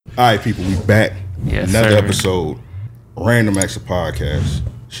All right, people, we back. Yes, Another sir. episode, Random Acts of Podcast.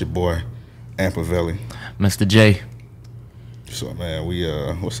 It's your boy, Ampavelli. Mr. J. So, man, we,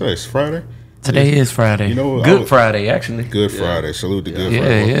 what's that? It's Friday? Today is Friday. You know, Good Friday, actually. Good Friday. Salute to Good Yeah,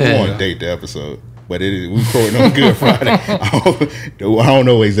 Friday. yeah. We want to date the episode, but it is, we recording on Good Friday. I don't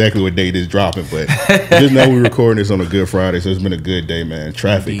know exactly what date it's dropping, but just know we recording this on a Good Friday, so it's been a good day, man.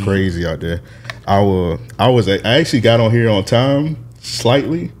 Traffic Indeed. crazy out there. I actually got on here on time,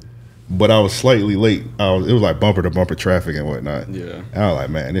 slightly. But I was slightly late. It was like bumper to bumper traffic and whatnot. Yeah. And I was like,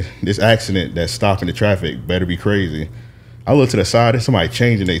 man, this accident that's stopping the traffic better be crazy. I looked to the side, there's somebody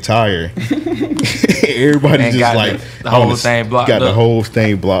changing their tire. Everybody And just got like the whole thing blocked got up. the whole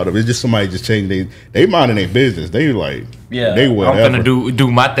thing blocked up. It's just somebody just changing they minding their business. They like they whatever. I'm gonna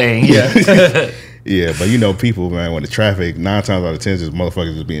do my thing. Yeah. Yeah, but you know people, man, when the traffic 9 times out of 10 is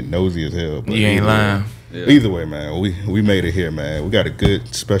motherfuckers just being nosy as hell. But You ain't lying. Yeah. Either way, man, we made it here, man. We got a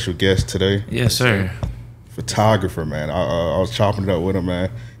good special guest today. Yes, sir. Photographer, man. I was chopping it up with him, man.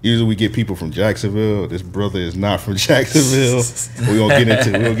 Usually we get people from Jacksonville. This brother is not from Jacksonville. We're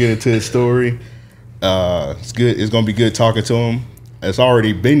gonna get into his story. It's good. It's gonna be good talking to him. It's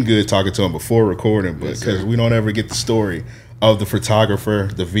already been good talking to him before recording, but because we don't ever get the story of the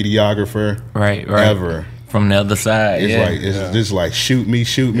photographer, the videographer, Right. ever. From the other side. It's just like shoot me.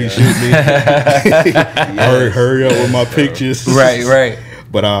 hurry up with my pictures. Right.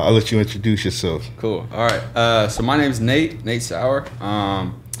 But I'll let you introduce yourself. Cool. All right. So my name's Nate Sauer.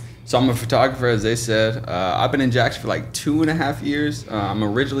 So I'm a photographer, as they said. I've been in Jackson for like 2.5 years. I'm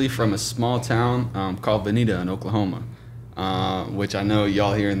originally from a small town called Veneta in Oklahoma, which I know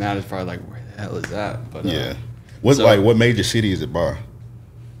y'all hearing that is probably like, where the hell is that? But Yeah. What major city is it by?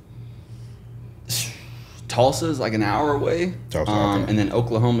 Tulsa's like an hour away. Tulsa, okay. And then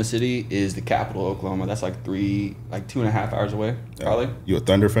Oklahoma City is the capital of Oklahoma. That's like 2.5 hours away, probably. You a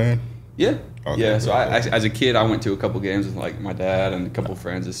Thunder fan? Yeah. Okay. Yeah. So I as a kid, I went to a couple games with like my dad and a couple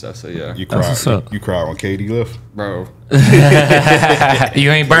friends and stuff. So yeah. You That's what's cried. up. You cried when Katie left. Bro.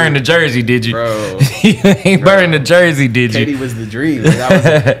 You ain't burned the jersey, did you? Bro. You ain't burned the jersey, did Katie you? was the dream. Like,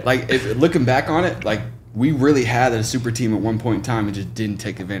 that was like looking back on it, like we really had a super team at one point in time and just didn't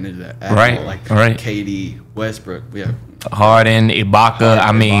take advantage of that. At Right, all. Like right. Katie, Westbrook, we have Harden, Ibaka.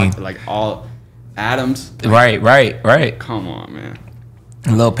 I mean, like all Adams. right. Come on, man.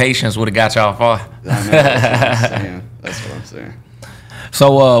 A little patience would have got y'all far. I know, that's what I'm saying.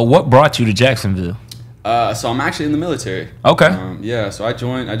 So, what brought you to Jacksonville? So I'm actually in the military. Okay. Yeah, so I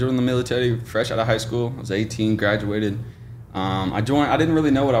joined the military fresh out of high school. I was 18, graduated. I didn't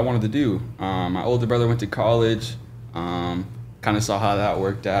really know what I wanted to do. My older brother went to college. Kind of saw how that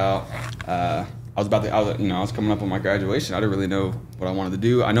worked out. I was coming up on my graduation. I didn't really know what I wanted to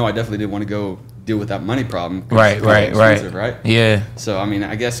do. I know I definitely didn't want to go deal with that money problem. 'Cause Right. it's kinda expensive, right? Yeah. So I mean,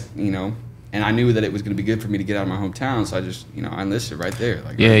 I guess and I knew that it was going to be good for me to get out of my hometown. So I just I enlisted right there.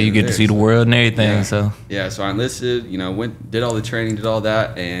 Like Yeah, right you get to there. see the world and everything. Yeah. So, Yeah, so I enlisted, did all the training, did all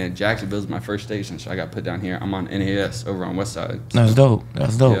that, and Jacksonville's my first station, so I got put down here. I'm on NAS over on West Side. that's dope.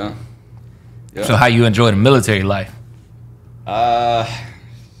 Yeah. So, how you enjoy the military life?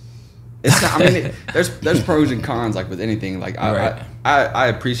 It's not, I mean, there's pros and cons like with anything. Like Right. I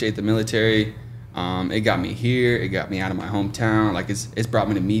appreciate the military. It got me here. It got me out of my hometown. Like it's brought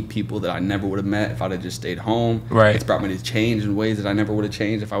me to meet people that I never would have met if I'd have just stayed home. Right. It's brought me to change in ways that I never would have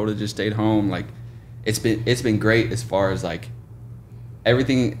changed if I would have just stayed home. Like it's been great as far as like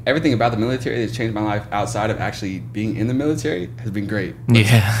everything about the military that's changed my life outside of actually being in the military has been great.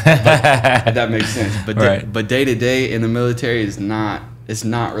 Yeah. If that makes sense. But Right. but day to day in the military is not. It's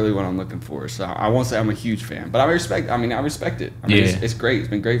not really what I'm looking for. So I won't say I'm a huge fan, but I respect it. I mean, Yeah. it's great. It's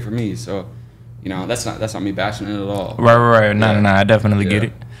been great for me. So, that's not me bashing it at all. Right. No. I definitely get Yeah.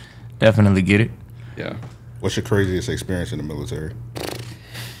 it. Definitely get it. Yeah. What's your craziest experience in the military?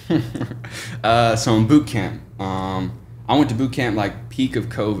 So in boot camp, I went to boot camp like peak of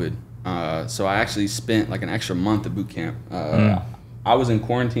COVID. So I actually spent like an extra month at boot camp. I was in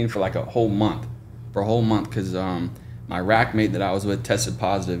quarantine for like a whole month, because my rack mate that I was with tested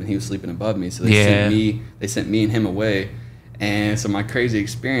positive and he was sleeping above me. So they sent me and him away. And so my crazy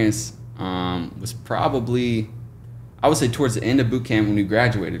experience was probably, I would say towards the end of boot camp when we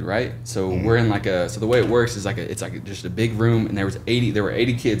graduated, right? So we're in so the way it works is it's just a big room and there were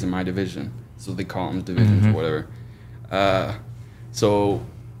 80 kids in my division. So they call them divisions or whatever. So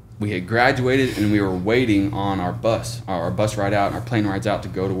we had graduated and we were waiting on our bus ride out and our plane rides out to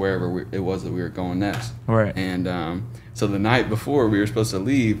go to wherever it was that we were going next. Right. And so the night before we were supposed to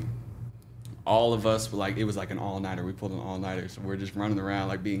leave, all of us were it was like an all-nighter. We pulled an all-nighter. So we're just running around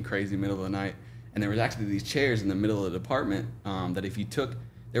like being crazy in the middle of the night. And there was actually these chairs in the middle of the department that if you took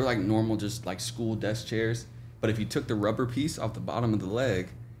They were like normal, just like school desk chairs. But if you took the rubber piece off the bottom of the leg,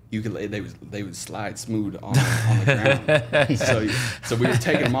 you could they would slide smooth on the ground. So we were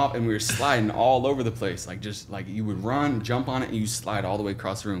taking them off and we were sliding all over the place, like just like you would run, jump on it, and you slide all the way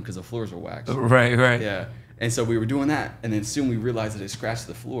across the room because the floors were waxed. Right. Yeah. And so we were doing that, and then soon we realized that it scratched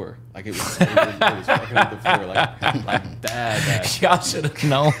the floor. Like it was fucking up the floor, like bad. Y'all should have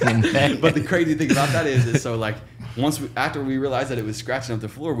known, man. But the crazy thing about that is so like after we realized that it was scratching up the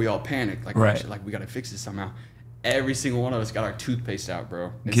floor, we all panicked. Like, right. Like we gotta fix this somehow. Every single one of us got our toothpaste out,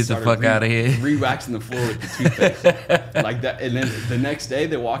 bro. Get the fuck out of here. Re-waxing the floor with the toothpaste. Like that. And then the next day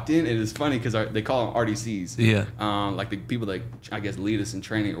they walked in, it was funny because they call them RDCs. Yeah. Like the people that, I guess, lead us in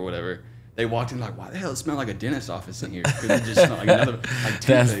training or whatever. They walked in like, why the hell it smelled like a dentist's office in here? Because it just smelled like another toothpaste.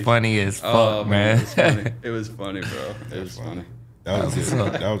 That's funny as fuck, man. It was funny, bro. It was funny.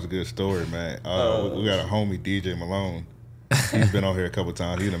 That was a good story, man. We got a homie, DJ Malone. He's been on here a couple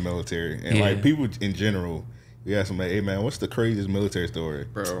times. He's in the military. And like people in general, we asked him, like, hey man, what's the craziest military story?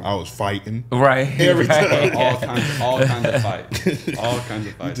 Bro. I was fighting. Right. Every time. All kinds of fights. All kinds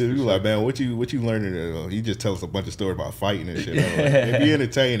of fights. We like, man, what you learning? He just tell us a bunch of stories about fighting and shit. I'm like, it'd be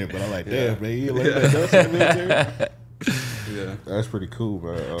entertaining, but I'm like, damn, man, you learned that else in the military? Yeah. That's pretty cool,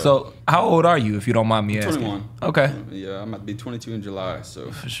 man. So how old are you, if you don't mind me asking? 21. Okay. Yeah, I'm about to be 22 in July,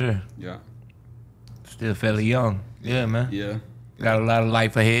 so. For sure. Yeah. Still fairly young. Yeah, man. Yeah. Got a lot of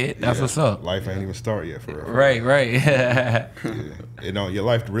life ahead. That's what's up. Life ain't even start yet for real. Right. Yeah. Your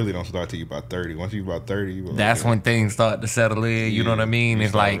life really don't start till you about 30. Once you about 30, you that's when things start to settle in. You know what I mean?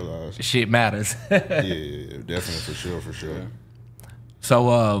 It's like shit matters. yeah, definitely, for sure. Yeah.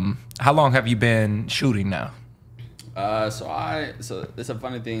 So, how long have you been shooting now? So it's a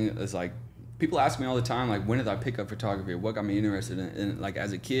funny thing. It's like people ask me all the time, like, when did I pick up photography? What got me interested in it? And like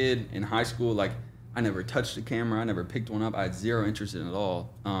as a kid in high school, like I never touched a camera. I never picked one up. I had zero interest in it at all.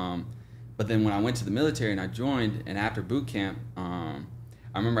 But then when I went to the military and I joined, and after boot camp, I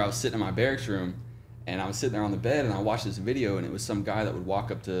remember I was sitting in my barracks room, and I was sitting there on the bed, and I watched this video, and it was some guy that would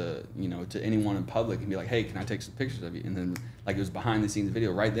walk up to anyone in public and be like, "Hey, can I take some pictures of you?" And then like it was behind the scenes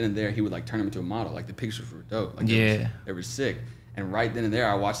video. Right then and there, he would like turn him into a model. Like the pictures were dope. Like, they were sick. And right then and there,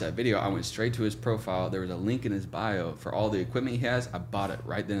 I watched that video. I went straight to his profile. There was a link in his bio for all the equipment he has. I bought it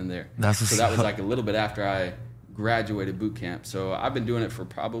right then and there. So that was like a little bit after I graduated boot camp. So I've been doing it for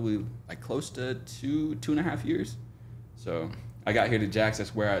probably like close to two and a half years. So I got here to Jax.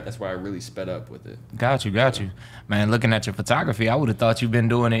 That's where I really sped up with it. Got you. Man, looking at your photography, I would have thought you've been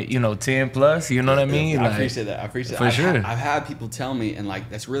doing it, 10 plus. You know what I mean? I appreciate that. For sure. I've had people tell me, and like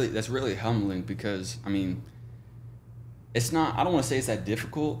that's really humbling because I mean, it's not. I don't want to say it's that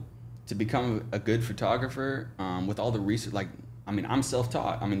difficult to become a good photographer with all the research. Like, I mean, I'm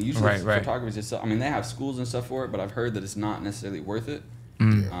self-taught. I mean, usually photographers. I mean, they have schools and stuff for it, but I've heard that it's not necessarily worth it.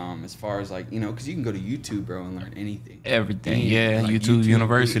 As far as like because you can go to YouTube, bro, and learn anything. Everything, yeah. Like YouTube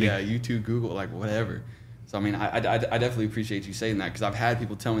University. Yeah, YouTube, Google, like whatever. So I mean, I definitely appreciate you saying that because I've had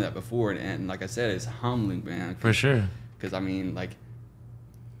people tell me that before, and like I said, it's humbling, man. For sure. Because I mean, like,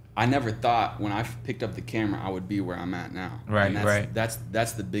 I never thought when I picked up the camera I would be where I'm at now. Right, and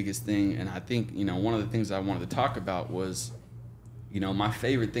that's the biggest thing, and I think one of the things I wanted to talk about was, my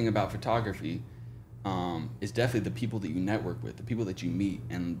favorite thing about photography is definitely the people that you network with, the people that you meet,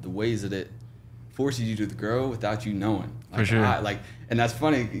 and the ways that it forces you to grow without you knowing. Like, for sure. And that's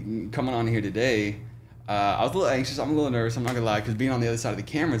funny coming on here today. I was a little anxious. I'm a little nervous. I'm not gonna lie, because being on the other side of the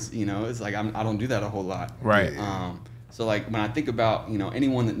cameras, it's like I don't do that a whole lot. Right. So like when I think about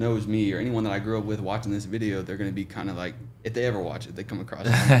anyone that knows me or anyone that I grew up with watching this video, they're gonna be kind of like, if they ever watch it, they come across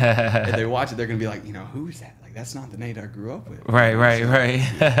it. If they watch it, they're gonna be like, who's that? Like that's not the Nate I grew up with.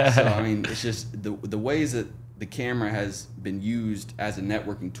 Right. So I mean, it's just the ways that the camera has been used as a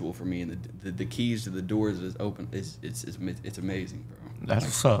networking tool for me, and the keys to the doors that is open. It's amazing, bro. That's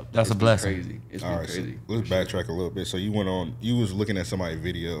what's up. That's a blessing. Crazy. It's been crazy. So let's backtrack a little bit. So you you was looking at somebody's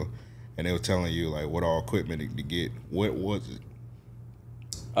video, and they were telling you like what all equipment to get. What was it?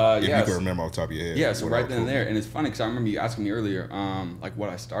 If you can remember off the top of your head. Yeah. So right then and there, and it's funny because I remember you asking me earlier, like what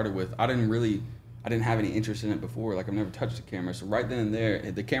I started with. I didn't have any interest in it before. Like I've never touched a camera. So right then and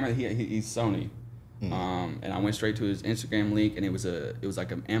there, the camera he's Sony. And I went straight to his Instagram link, and it was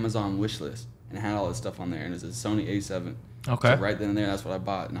like an Amazon wish list, and it had all this stuff on there, and it's a Sony A7. Okay. So right then and there, that's what I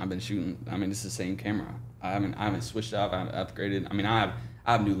bought, and I've been shooting. I mean, it's the same camera. I haven't switched out. I haven't upgraded. I mean, I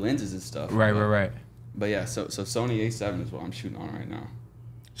have new lenses and stuff. Right. But yeah, so Sony A7 is what I'm shooting on right now.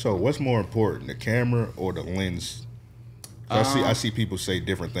 So what's more important, the camera or the lens? I see people say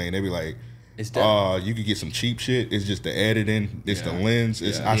different things. They be like, you could get some cheap shit. It's just the editing. It's the lens.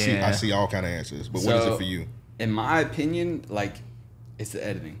 I see all kind of answers. But what is it for you? In my opinion, like It's the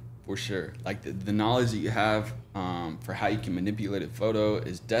editing for sure. Like the knowledge that you have for how you can manipulate a photo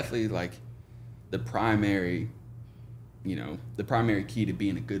is definitely like the primary, the primary key to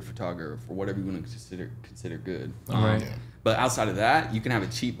being a good photographer for whatever you want to consider good. Right. But outside of that, you can have a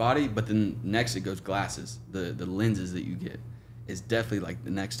cheap body, but then next it goes glasses. The lenses that you get is definitely like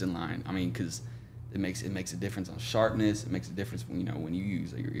the next in line. I mean, because it makes a difference on sharpness. It makes a difference when you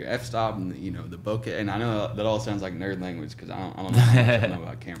use your f-stop and the bokeh. And I know that all sounds like nerd language because I don't know how much I know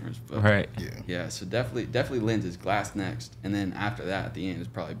about cameras. But Right. yeah. So definitely lenses, glass next, and then after that at the end is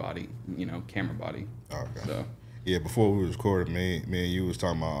probably body. Camera body. Okay. So yeah, before we was recording, me and you was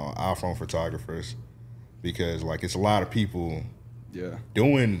talking about iPhone photographers because like it's a lot of people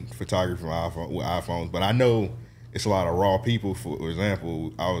doing photography with iPhones, but I know it's a lot of raw people. For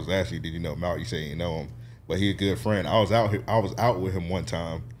example, I was asking you, did you know Mount? You say you know him, but he a good friend. I was out with him one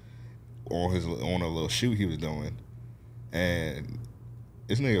time on a little shoot he was doing, and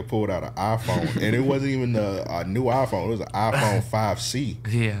this nigga pulled out an iPhone, and it wasn't even a new iPhone. It was an iPhone 5C.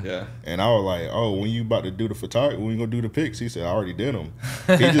 Yeah. And I was like, oh, when you about to do the photography, when you gonna do the pics? He said, I already did them.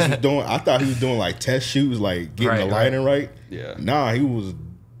 He just was doing. I thought he was doing like test shoots, like getting the lighting right. Yeah. Nah, he was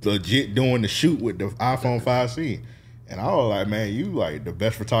legit doing the shoot with the iPhone 5C. And I was like, man, you like the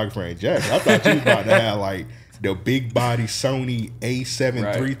best photographer in Jack. I thought you was about to have like the big body Sony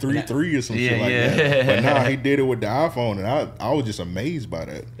A7333 or some shit like that. But nah, he did it with the iPhone, and I was just amazed by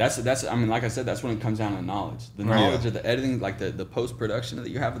that. That's I mean, like I said, that's when it comes down to knowledge. The knowledge of the editing, like the post-production that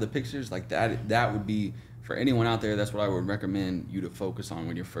you have of the pictures, like that would be, for anyone out there, that's what I would recommend you to focus on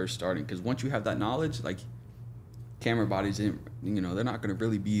when you're first starting. Because once you have that knowledge, like camera bodies, they're not going to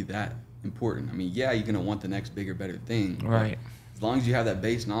really be that important. I mean, yeah, you're going to want the next bigger, better thing. Right. As long as you have that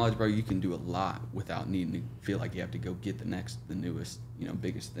base knowledge, bro, you can do a lot without needing to feel like you have to go get the newest,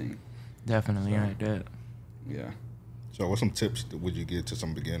 biggest thing. Definitely right there. Yeah. So what some tips would you give to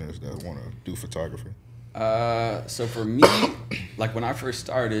some beginners that want to do photography? So for me, like when I first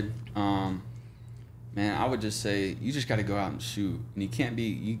started, man, I would just say you just got to go out and shoot, and you can't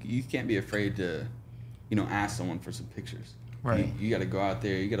be afraid to, ask someone for some pictures. Right. You got to go out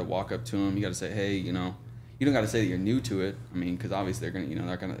there. You got to walk up to them. You got to say, hey, you don't got to say that you're new to it. I mean, because obviously they're gonna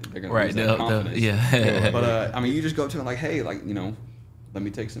lose that confidence. Yeah. But I mean, you just go up to them like, hey, like let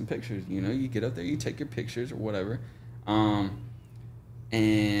me take some pictures. You get up there, you take your pictures or whatever,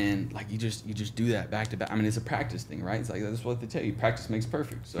 and like you just do that back to back. I mean, it's a practice thing, right? It's like that's what they tell you. Practice makes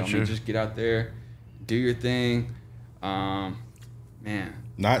perfect. So just get out there, do your thing, man.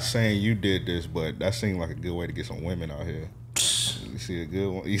 Not saying you did this, but that seemed like a good way to get some women out here. You see a good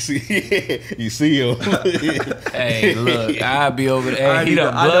one. You see him. Hey, look, I'll be over there. Hey, he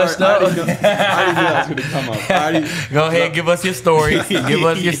done blushed up. I already knew that was gonna come up. Go ahead, give us your stories. Give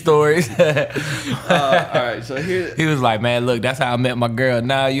us your stories. All right, so here he was like, man, look, that's how I met my girl.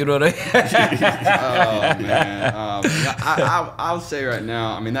 Now you know that. Oh man, I'll say right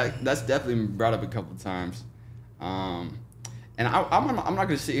now. I mean, that's definitely been brought up a couple of times, and I'm not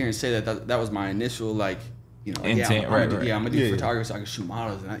gonna sit here and say that was my initial like. Intent, I'm gonna do photography so I can shoot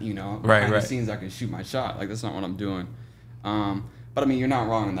models, and behind the scenes I can shoot my shot. Like that's not what I'm doing. But I mean, you're not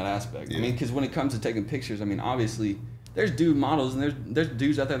wrong in that aspect. Yeah. I mean, because when it comes to taking pictures, I mean, obviously there's dude models and there's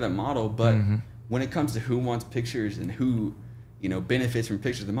dudes out there that model, but when it comes to who wants pictures and who benefits from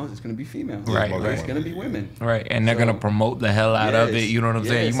pictures the most, it's gonna be females. Right. It's gonna be women. Right, and they're gonna promote the hell out of it. You know what I'm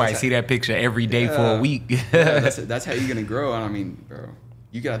saying? You might see that picture every day for a week. That's how you're gonna grow. And I mean, bro.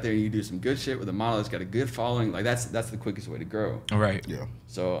 You get out there and you do some good shit with a model that's got a good following. Like that's the quickest way to grow. Right. Yeah.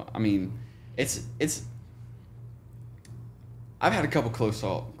 So I mean, it's. I've had a couple close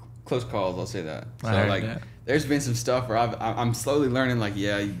calls. I'll say that. So there's been some stuff where I'm slowly learning. Like,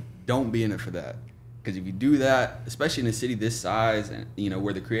 don't be in it for that. Because if you do that, especially in a city this size, and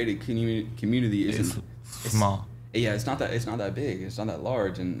where the creative community isn't small. Yeah, it's not that big. It's not that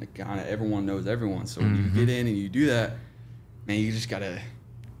large, and kind of everyone knows everyone. So when you get in and you do that, man, you just gotta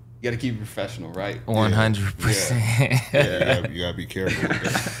keep it professional, right? 100%. Yeah, you gotta be careful with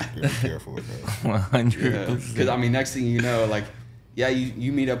that. You gotta be careful with that. 100%. Because I mean, next thing you know, like,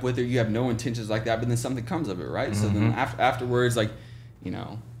 you meet up with her, you have no intentions like that, but then something comes of it, right? So then afterwards, like,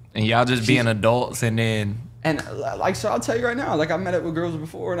 and y'all just being adults, and then. And like, so I'll tell you right now, like I met up with girls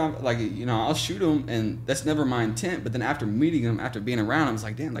before, and I'm like, I'll shoot them, and that's never my intent. But then after meeting them, after being around them, it's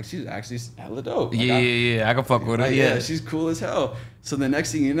like, damn, like she's actually hella dope. Like, I can fuck with her. Yeah, she's cool as hell. So the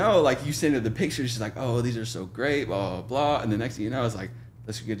next thing you know, like you send her the pictures, she's like, oh, these are so great, blah blah blah. And the next thing you know, it's like,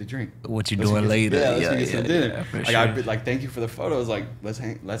 let's go get a drink. What you doing later? Let's go get some dinner. Like, sure. I'd be like, thank you for the photos. Like, let's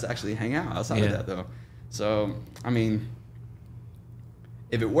actually hang out outside of that though. So I mean.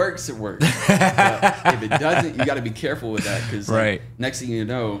 if it works, it works. But if it doesn't, you got to be careful with that because Right. next thing you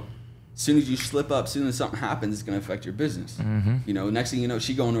know, as soon as you slip up, as soon as something happens, it's going to affect your business. Mm-hmm. You know, next thing you know,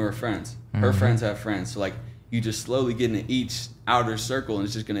 she going to her friends. Her friends have friends. So like you just slowly get into each outer circle and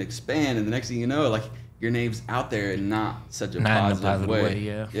it's just going to expand. And the next thing you know, like your name's out there and not such a positive way.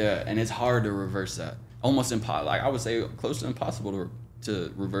 Yeah. Yeah. And it's hard to reverse that. Almost impossible. Like I would say close to impossible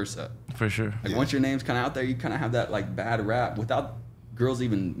to reverse that. For sure. Like once your name's kind of out there, you kind of have that like bad rap without girls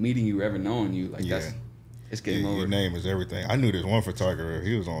even meeting you or ever knowing you. Like it's game over. Your name is everything. I knew this one photographer.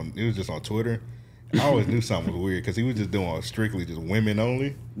 He was just on Twitter. I always knew something was weird because he was just doing strictly just women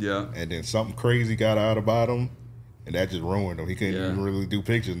only. Yeah. And then something crazy got out about him, and that just ruined him. He couldn't even really do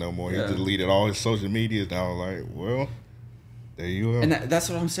pictures no more. He just deleted all his social media. And I was like, well, there you are. And that's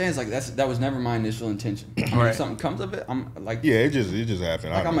what I'm saying. Is like that was never my initial intention. If something comes of it, I'm like, yeah, it just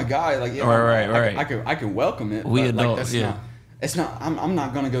happened. Like I'm a guy. Like right. I can welcome it. We but adults, like, that's not. It's not. I'm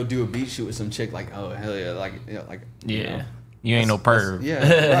not gonna go do a beat shoot with some chick. Like oh hell yeah. Like You know, you ain't no perv.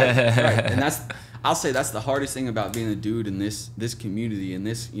 Right. And I'll say that's the hardest thing about being a dude in this community in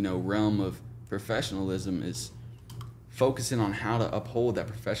this realm of professionalism is focusing on how to uphold that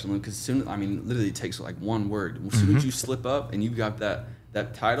professionalism. Because literally it takes like one word. As soon as you slip up and you got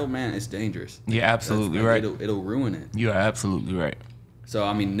that title, man, it's dangerous. You're absolutely right. It'll ruin it. You are absolutely right.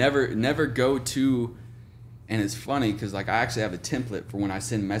 So never go to. And it's funny because like I actually have a template for when I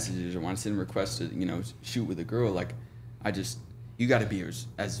send messages or when I send requests to shoot with a girl. Like you got to be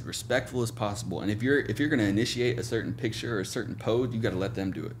as respectful as possible. And if you're gonna initiate a certain picture or a certain pose, you got to let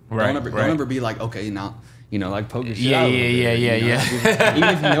them do it. Right. Don't ever be like okay now like poke your shit Yeah, out. yeah.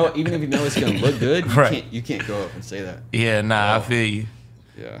 Even if you know it's gonna look good, you can't go up and say that. Yeah, nah, I feel you.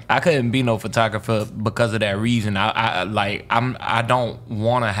 Yeah. I couldn't be no photographer because of that reason. I don't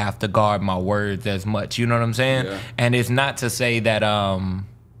want to have to guard my words as much. You know what I'm saying? Yeah. And it's not to say that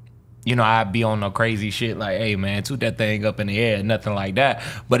I'd be on no crazy shit like, hey man, toot that thing up in the air, nothing like that.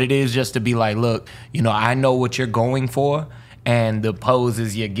 But it is just to be like, look, I know what you're going for, and the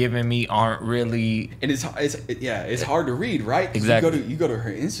poses you're giving me aren't really. And it's hard to read, right? 'Cause Exactly. You go to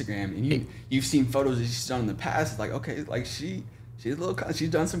her Instagram and you've seen photos that she's done in the past. It's like okay, like she's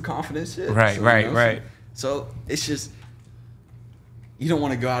done some confident shit. Right. So it's just you don't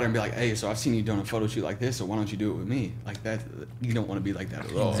want to go out and be like, hey, so I've seen you doing a photo shoot like this, so why don't you do it with me? Like that, you don't want to be like that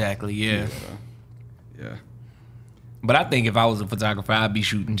at all. Exactly. Yeah. Yeah. But I think if I was a photographer, I'd be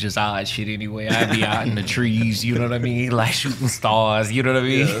shooting just odd shit anyway. I'd be out in the trees, you know what I mean? Like shooting stars, you know what I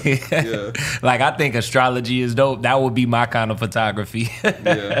mean? Yeah. Like I think astrology is dope. That would be my kind of photography.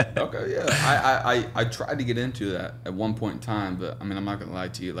 Yeah. Okay. Yeah. I tried to get into that at one point in time, but I'm not gonna lie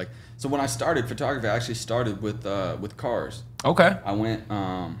to you. Like, so when I started photography, I actually started with cars. Okay. I went.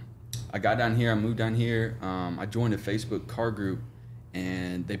 I got down here. I moved down here. I joined a Facebook car group.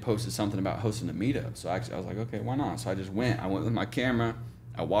 And they posted something about hosting a meetup. So actually I was like, okay, why not? So I just went. I went with my camera.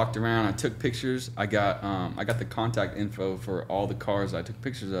 I walked around. I took pictures. I got the contact info for all the cars I took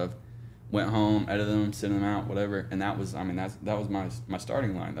pictures of. Went home, edited them, sent them out, whatever. And that was my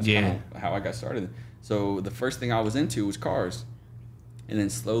starting line. That's kind of how I got started. So the first thing I was into was cars, and then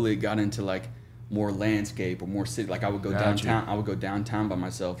slowly it got into like more landscape or more city. Like I would go downtown. I would go downtown by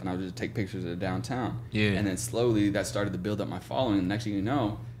myself, and I would just take pictures of downtown. Yeah. And then slowly that started to build up my following. And next thing you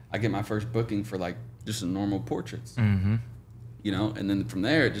know, I get my first booking for like just some normal portraits. Mm-hmm. And then from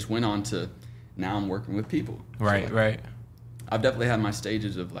there it just went on to now I'm working with people. Right. So right. I've definitely had my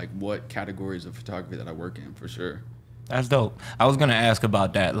stages of like what categories of photography that I work in for sure. That's dope. I was gonna ask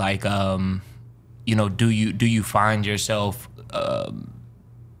about that. Like, do you find yourself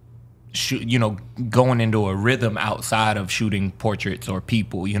going into a rhythm outside of shooting portraits or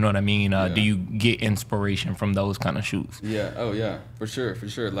people, you know what I mean? Do you get inspiration from those kind of shoots? Yeah. Oh yeah, for sure.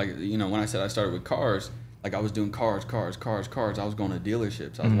 Like, when I said I started with cars, like I was doing cars. I was going to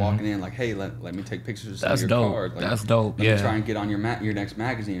dealerships. I was walking in like, hey, let me take pictures of some of your cars. Like, That's dope. Let me try and get on your next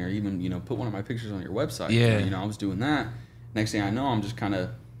magazine, or even, put one of my pictures on your website. Yeah. I was doing that. Next thing I know, I'm just kind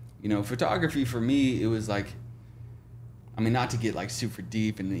of, photography for me, it was like, not to get like super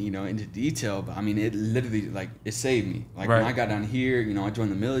deep and into detail, but it literally like it saved me. Like when I got down here, I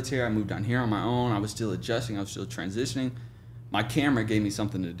joined the military. I moved down here on my own. I was still adjusting. I was still transitioning. My camera gave me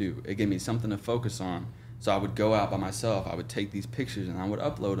something to do. It gave me something to focus on. So I would go out by myself. I would take these pictures and I would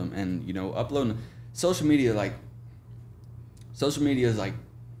upload them. And uploading social media is like it's a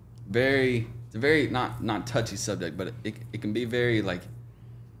very not touchy subject, but it can be very like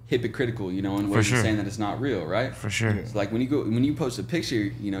hypocritical, in ways of saying that it's not real, right? For sure. It's like when you post a picture,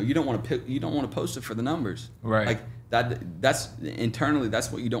 you don't want to post it for the numbers, right? Like that's internally,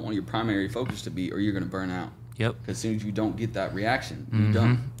 that's what you don't want your primary focus to be, or you're gonna burn out. Yep. Because as soon as you don't get that reaction, you're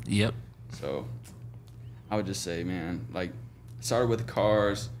done. Yep. So I would just say, man, like, started with the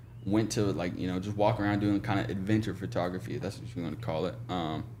cars, went to, like, you know, just walk around doing kind of adventure photography, if that's what you want to call it.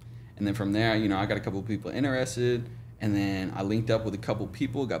 And then from there, you know, I got a couple of people interested, and then I linked up with a couple of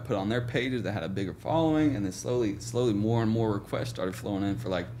people, got put on their pages that had a bigger following, and then slowly more and more requests started flowing in for,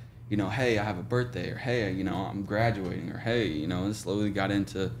 like, you know, hey, I have a birthday, or hey, you know, I'm graduating, or hey, you know, and slowly got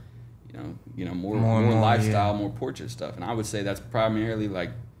into, more lifestyle, more portrait stuff. And I would say that's primarily,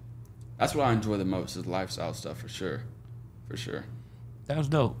 like, that's what I enjoy the most, is lifestyle stuff, for sure. That was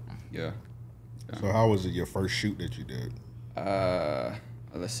dope. Yeah. So how was it your first shoot that you did?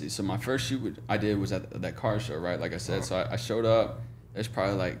 Let's see. So my first shoot I did was at that car show, right? Like I said, so I showed up. There's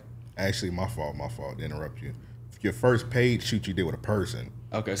probably like... Actually, my fault to interrupt you. Your first paid shoot you did with a person.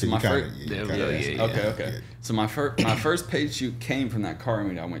 Okay, so my first... Yeah. Okay. So my first paid shoot came from that car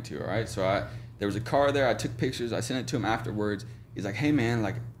meet I went to, all right? So there was a car there. I took pictures. I sent it to him afterwards. He's like, hey, man,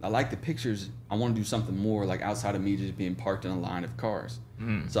 like, I like the pictures. I want to do something more, like, outside of me just being parked in a line of cars.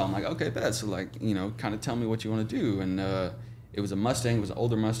 So I'm like, okay, bet. So, like, you know, kind of tell me what you want to do. And it was a Mustang. It was an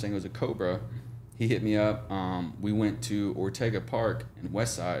older Mustang. It was a Cobra. He hit me up. We went to Ortega Park in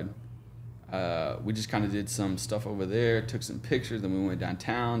Westside. We just kind of did some stuff over there, took some pictures. Then we went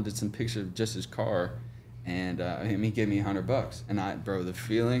downtown, did some pictures of just his car. And he gave me $100. And the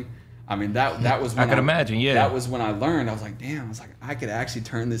feeling... I mean, that was when I could imagine, yeah. That was when I learned. I was like, damn, I could actually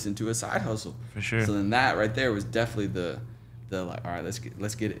turn this into a side hustle. For sure. So then that right there was definitely the like, all right, let's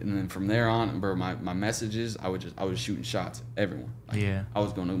get it. And then from there on, bro, my messages, I was shooting shots at everyone. Like, yeah. I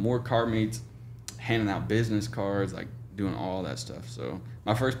was going to more car meets, handing out business cards, like doing all that stuff. So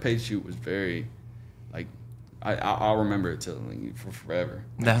my first paid shoot was very, like, I'll remember it till, like, for forever.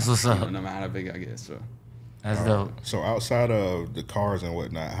 That's what's up. No matter how big I get, so. That's dope. So outside of the cars and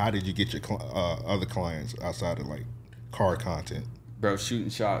whatnot, how did you get your other clients outside of, like, car content? Bro,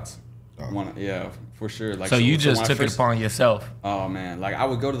 shooting shots. Yeah, for sure. Like, so you just took it upon yourself. Oh man, like I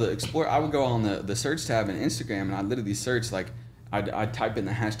would go to the Explore. I would go on the search tab in Instagram, and I literally search, like, I'd type in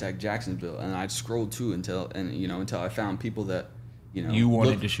the hashtag Jacksonville, and I'd scroll to until I found people that, you know, you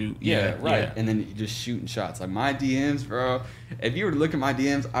wanted to shoot. Yeah, right. Yeah. And then just shooting shots. Like, my DMs, bro. If you were to look at my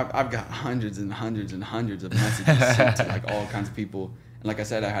DMs, I've got hundreds and hundreds and hundreds of messages sent to, like, all kinds of people. And like I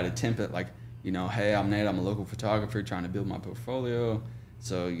said, I had a template, like, you know, hey, I'm Nate. I'm a local photographer trying to build my portfolio.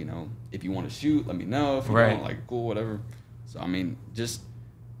 So, you know, if you want to shoot, let me know. If you don't, like, cool, whatever. So, I mean, just,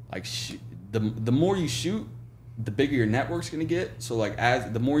 like, the more you shoot, the bigger your network's gonna get. So, like,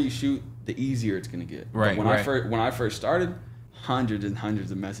 the more you shoot, the easier it's gonna get. Right. When I first started, hundreds and hundreds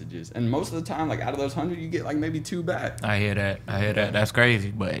of messages, and most of the time, like, out of those 100, you get, like, maybe 2 back. I hear that. That's crazy,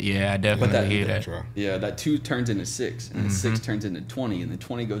 but yeah, I definitely hear that. Yeah, that 2 turns into 6, and the 6 turns into 20, and the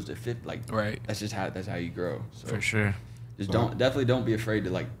 20 goes to 50. Like, right. That's how you grow. So for sure. Just don't be afraid to,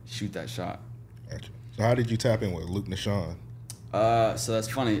 like, shoot that shot. Gotcha. So how did you tap in with Luke Nashawn? So that's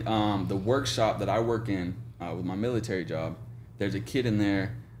funny. The workshop that I work in with my military job, there's a kid in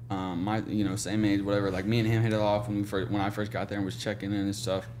there. Same age, whatever. Like, me and him hit it off when I first got there and was checking in and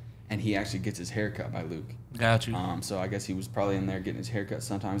stuff. And he actually gets his hair cut by Luke. Got you. So I guess he was probably in there getting his hair cut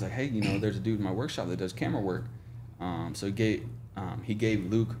sometimes. Like, hey, you know, there's a dude in my workshop that does camera work. So he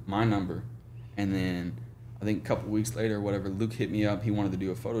gave Luke my number, and then I think a couple weeks later, or whatever, Luke hit me up. He wanted to do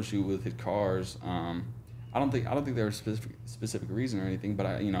a photo shoot with his cars. I don't think there was a specific reason or anything, but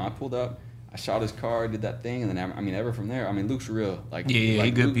I pulled up. I shot his car, did that thing, and then ever from there, Luke's real. Like, yeah,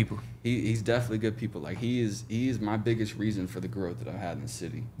 like good Luke, people. He's definitely good people. Like, he is my biggest reason for the growth that I've had in the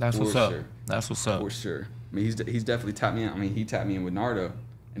city. That's what's up. That's what's up. For sure. He's definitely tapped me in. He tapped me in with Nardo,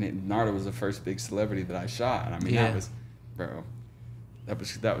 and Nardo was the first big celebrity that I shot. And that was, bro,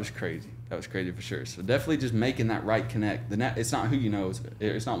 that was crazy. That was crazy for sure. So definitely just making that right connect. It's not who you know.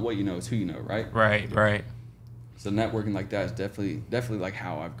 It's not what you know. It's who you know. Right. Right. So networking like that is definitely like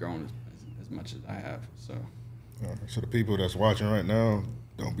how I've grown as much as I have. So the people that's watching right now,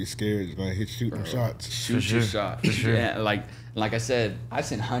 don't be scared. You're gonna shoot them shots. Shoot your shot. For sure. Yeah, like I said, I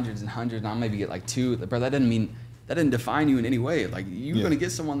sent hundreds and hundreds, and I'll maybe get like 2. Bro, that didn't define you in any way. Like, you're gonna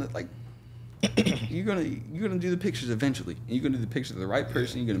get someone that, like, you're gonna do the pictures eventually. And you're gonna do the pictures of the right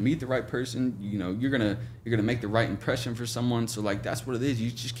person. You're gonna meet the right person. You know, you're gonna make the right impression for someone. So, like, that's what it is.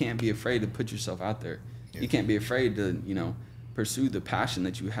 You just can't be afraid to put yourself out there. Yeah. You can't be afraid to, pursue the passion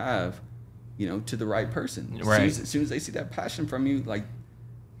that you have, to the right person. Right. As soon as they see that passion from you, like,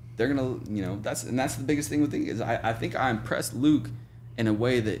 they're gonna, that's the biggest thing with it is I think I impressed Luke in a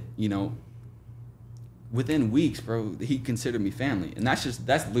way that, within weeks, bro, he considered me family, and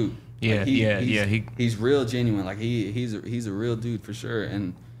that's Luke. Yeah, like he's real genuine. Like, he's a real dude for sure,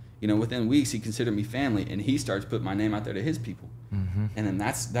 and within weeks he considered me family, and he starts putting my name out there to his people. Mm-hmm. And then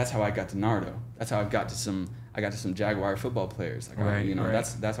that's how I got to Nardo. That's how I got to some Jaguar football players. Like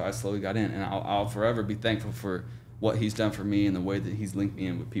that's how I slowly got in, and I'll forever be thankful for what he's done for me and the way that he's linked me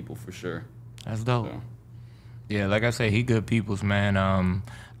in with people, for sure. That's dope. So. Yeah, like I say, he good peoples, man.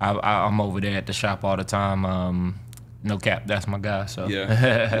 I'm over there at the shop all the time. No cap, that's my guy. So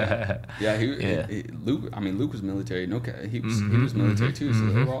Luke was military. No cap, he was military too. So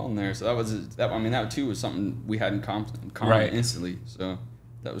they were all in there. So that too was something we had in common instantly. So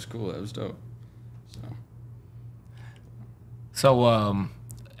that was cool. That was dope. So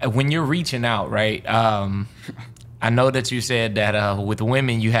when you're reaching out, right? I know that you said that with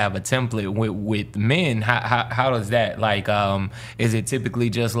women you have a template. With men, how does that, like, is it typically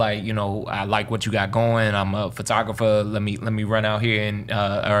just like, I like what you got going, I'm a photographer, let me run out here and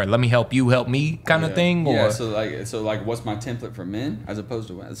or let me help you help me kind of thing? Or? Yeah, so what's my template for men as opposed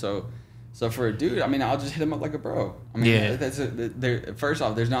to women? So for a dude, I'll just hit him up like a bro. First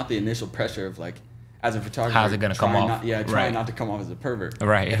off, there's not the initial pressure of like, as a photographer, how's it gonna come off? Trying not to come off as a pervert.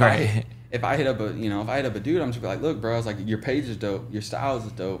 Right. If I hit up a dude, I'm just like, look, bro, I was like, your page is dope, your style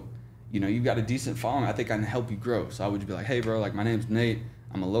is dope, you've got a decent following. I think I can help you grow. So I would be like, hey, bro, like, my name's Nate.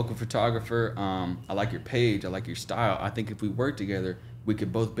 I'm a local photographer. I like your page. I like your style. I think if we work together, we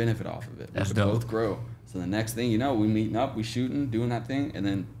could both benefit off of it. That's we could dope. both grow. So the next thing we meeting up, we shooting, doing that thing, and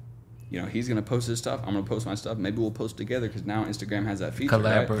then, he's gonna post his stuff. I'm gonna post my stuff. Maybe we'll post together because now Instagram has that feature.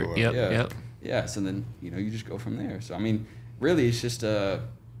 Collaborate. Right? Yep. Yeah. So then you just go from there. So really, it's just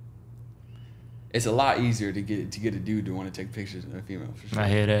it's a lot easier to get a dude to want to take pictures of a female. For sure. I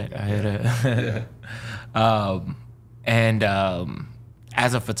hear that. Yeah.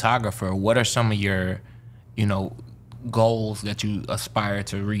 As a photographer, what are some of your, goals that you aspire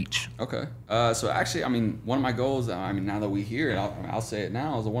to reach? Okay. So actually, one of my goals, now that we hear it, I'll say it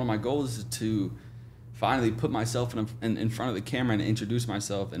now, is one of my goals is to finally put myself in front of the camera and introduce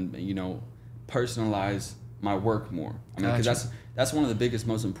myself and, personalize my work more. Because that's one of the biggest,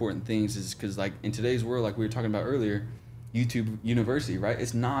 most important things, is because, like, in today's world, like we were talking about earlier, YouTube University, right?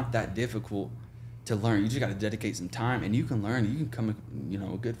 It's not that difficult to learn. You just got to dedicate some time, and you can learn. You can become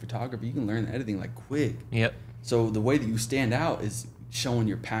a good photographer. You can learn editing like quick. Yep. So the way that you stand out is showing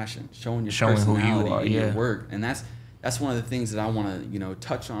your passion, showing your personality who you are, in your work, and that's one of the things that I want to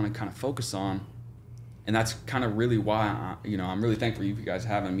touch on and kind of focus on, and that's kind of really why I'm really thankful for you guys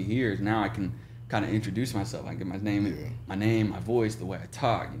having me here. Now I can kind of introduce myself. I can get my name, my voice, the way I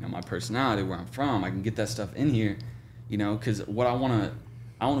talk, my personality, where I'm from. I can get that stuff in here, because what I want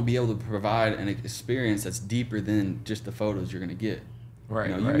to be able to provide an experience that's deeper than just the photos you're gonna get. Right.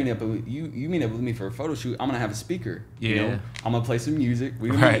 You meet up with me for a photo shoot. I'm gonna have a speaker. Yeah. I'm gonna play some music.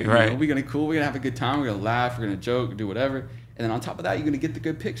 We're gonna have a good time. We're gonna laugh. We're gonna joke, do whatever. And then on top of that, you're gonna get the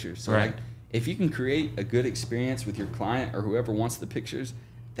good pictures. So like, if you can create a good experience with your client or whoever wants the pictures,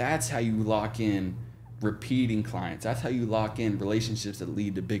 that's how you lock in repeating clients. That's how you lock in relationships that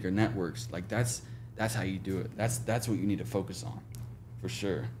lead to bigger networks. Like that's how you do it. That's what you need to focus on, for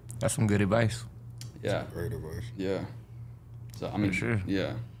sure. That's some good advice. Yeah. Great advice. Yeah. So for sure.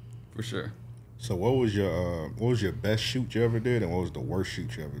 Yeah, for sure. So what was your best shoot you ever did, and what was the worst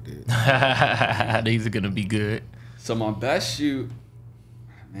shoot you ever did? These are gonna be good. So my best shoot,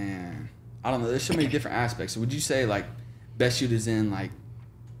 man, I don't know. There's so many different aspects. So would you say like best shoot is in like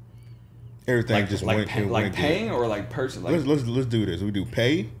everything just went paying good. Or like person? Like, let's do this. We do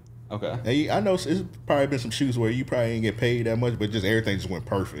pay. Okay. Hey, I know it's probably been some shoots where you probably didn't get paid that much, but just everything just went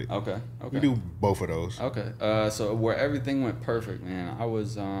perfect. Okay. We do both of those. Okay. So where everything went perfect, man, I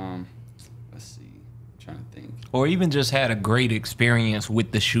was let's see, I'm trying to think. Or even just had a great experience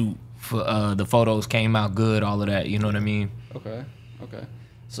with the shoot. For the photos came out good, all of that. You know what I mean? Okay.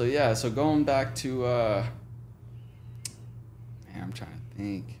 So yeah. So going back to man, I'm trying to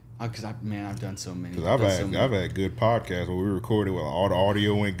think. Because I've done so many. Because I've had good podcasts where we recorded where all the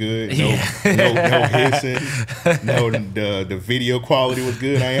audio went good, no hissing, the video quality was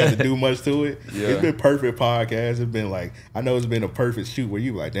good. I ain't had to do much to it. Yeah. It's been perfect podcast. It's been like, I know it's been a perfect shoot where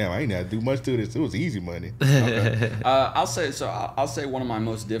you like, damn, I ain't had to do much to this. It was easy money. Okay. I'll say one of my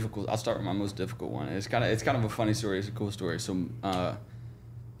most difficult. I'll start with my most difficult one. It's kind of a funny story. It's a cool story.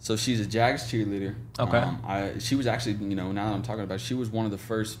 So she's a Jags cheerleader. Okay. She was actually, now that I'm talking about it, she was one of the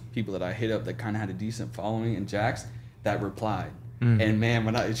first people that I hit up that kind of had a decent following in Jags that replied. And man,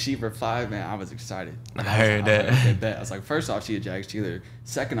 when she replied, man, I was excited. I heard that. Okay, bet. I was like, first off, she a Jags cheerleader.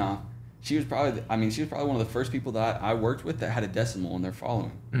 Second off, she was probably one of the first people that I worked with that had a decimal in their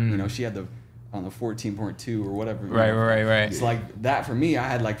following. She had the 14.2 or whatever. Right. So like that for me, I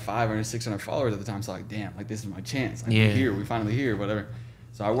had like 500, 600 followers at the time. So like, damn, like this is my chance. Like, we're here, we finally here, whatever.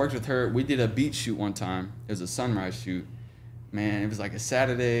 So I worked with her. We did a beach shoot one time. It was a sunrise shoot. Man, it was like a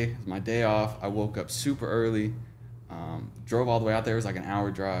Saturday. It was my day off. I woke up super early. Drove all the way out there. It was like an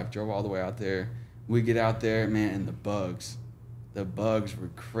hour drive. Drove all the way out there. We get out there, man, and the bugs were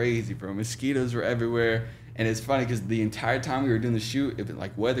crazy, bro. Mosquitoes were everywhere. And it's funny because the entire time we were doing the shoot,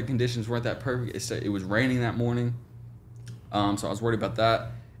 like weather conditions weren't that perfect. It was raining that morning. So I was worried about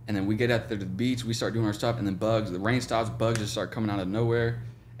that. And then we get out there to the beach, we start doing our stuff, and then the rain stops, bugs just start coming out of nowhere.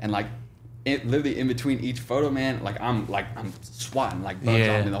 And like literally in between each photo, man, I'm swatting like bugs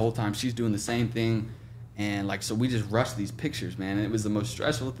on me the whole time. She's doing the same thing. And like, so we just rushed these pictures, man. And it was the most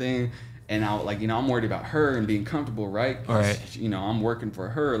stressful thing. And I'm worried about her and being comfortable, right? Right. I'm working for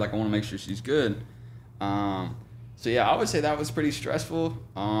her. Like, I want to make sure she's good. So yeah, I would say that was pretty stressful.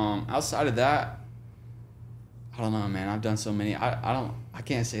 Outside of that, I don't know, man. I've done so many. I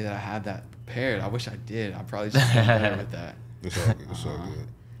can't say that I had that prepared. I wish I did. I probably just got better with that. It's all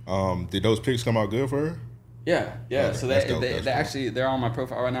good. Did those pics come out good for her? Yeah. Okay. So they actually, they're on my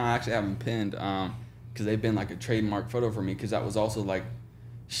profile right now. I actually have them pinned because they've been like a trademark photo for me, because that was also like,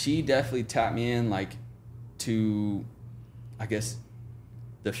 she definitely tapped me in like to, I guess,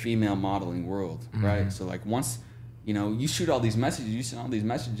 the female modeling world, right? So like once, you shoot all these messages, you send all these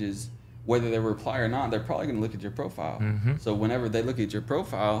messages, whether they reply or not, they're probably gonna look at your profile. So whenever they look at your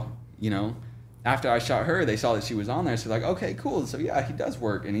profile, after I shot her, they saw that she was on there. So like, okay, cool. So yeah, he does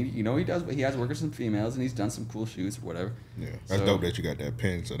work, and he does, but he has worked with some females, and he's done some cool shoots or whatever. Yeah, that's dope that you got that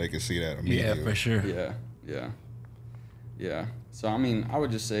pin so they can see that immediately. Yeah, for sure. Yeah. So I mean, I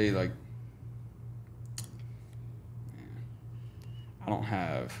would just say like, I don't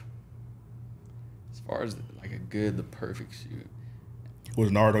have, as far as like the perfect shoot.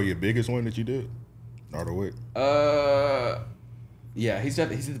 Was Nardo your biggest one that you did? Nardo Wick? Yeah, he's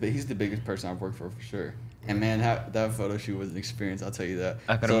the biggest person I've worked for sure. And man, that photo shoot was an experience, I'll tell you that.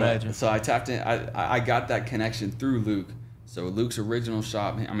 I can imagine. So I tapped in, I got that connection through Luke. So Luke's original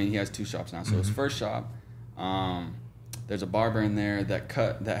shop, I mean, he has 2 shops now. So his first shop, there's a barber in there that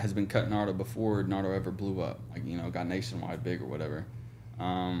has been cutting Nardo before Nardo ever blew up. Like, got nationwide big or whatever.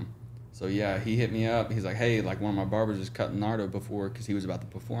 So yeah, he hit me up. He's like, hey, like one of my barbers is cutting Nardo before, because he was about to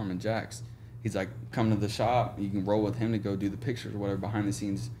perform in Jack's. He's like, come to the shop. You can roll with him to go do the pictures or whatever behind the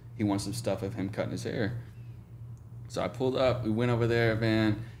scenes. He wants some stuff of him cutting his hair. So I pulled up. We went over there,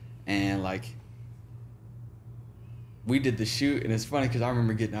 man, and like, we did the shoot. And it's funny because I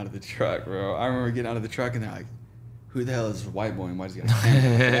remember getting out of the truck, bro. And they're like, who the hell is this white boy and why does he got a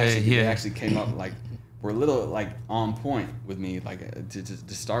camera? They actually came up like, were a little like on point with me, like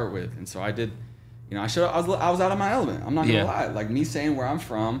to start with. And so I did, I was out of my element. I'm not gonna lie. Like me saying where I'm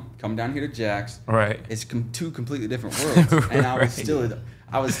from, come down here to Jack's, right? It's 2 completely different worlds, and I was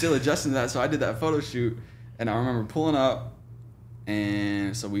still adjusting to that. So I did that photo shoot, and I remember pulling up,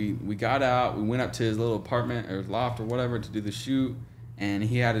 and so we got out. We went up to his little apartment or loft or whatever to do the shoot, and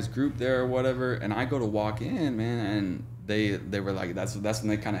he had his group there or whatever. And I go to walk in, man, and they were like, that's when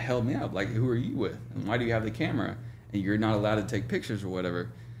they kind of held me up, like, who are you with, and why do you have the camera, and you're not allowed to take pictures or whatever.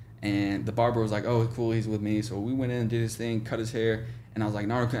 And the barber was like, oh, cool, he's with me. So we went in and did his thing, cut his hair, and I was like,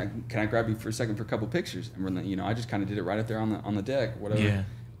 Nardo, can I grab you for a second for a couple pictures? And I just kind of did it right up there on the deck, whatever. Yeah.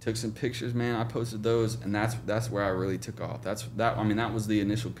 Took some pictures, man. I posted those, and that's where I really took off. That was the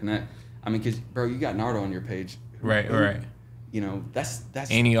initial connect. I mean, because bro, you got Nardo on your page, right.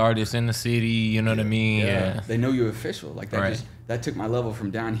 That's any artist in the city, you know what I mean? Yeah. They know you're official. Like that right. that took my level from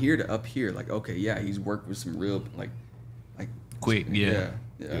down here to up here. Like, okay, yeah, he's worked with some real like quick, yeah.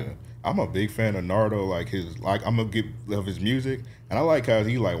 I'm a big fan of Nardo. I'm a big of his music, and I like how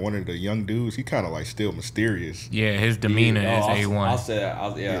he like one of the young dudes. He kind of like still mysterious. Yeah, his demeanor is A1. I'll say that.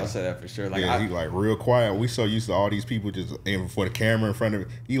 I'll say that for sure. Like, he like real quiet. We so used to all these people just aiming for the camera in front of him.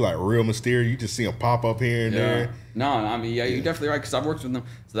 He like real mysterious. You just see him pop up here and there. No, I mean, you're definitely right, because I've worked with them.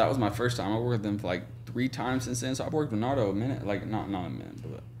 So that was my first time. I worked with them for like 3 times since then. So I've worked with Nardo a minute, like not a minute,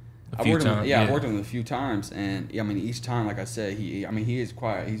 but. I've worked with him a few times, and I mean, each time, like I said, he is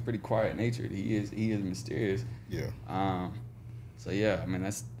quiet. He's pretty quiet natured. He is mysterious. Yeah. So yeah, I mean,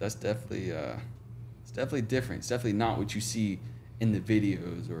 that's definitely it's definitely different. It's definitely not what you see in the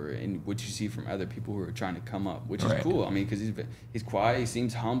videos or in what you see from other people who are trying to come up, which is cool. I mean, because he's quiet. He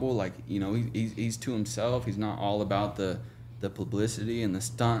seems humble. Like, he's to himself. He's not all about the publicity and the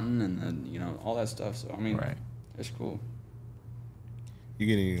stunting and all that stuff. So I mean, it's cool. You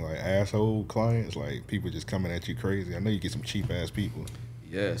get any like asshole clients, like people just coming at you crazy? I know you get some cheap ass people.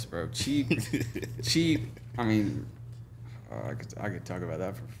 Yes, bro. Cheap. I mean, I could talk about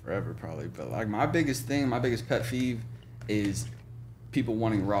that for forever probably, but like my biggest pet peeve is people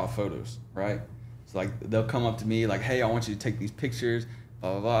wanting raw photos, right? So like they'll come up to me like, hey, I want you to take these pictures,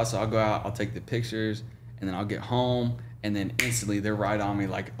 blah, blah, blah. So I'll go out, I'll take the pictures, and then I'll get home, and then instantly they're right on me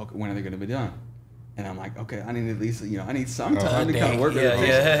like, okay, when are they going to be done? And I'm like, okay, I need at least, I need some time to kind of work with the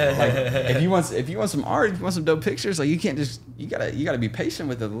pictures. Like, if you want some art, if you want some dope pictures, like you can't just, you gotta be patient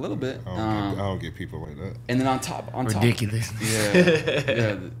with it a little bit. I don't get people like that. And then on top, ridiculous.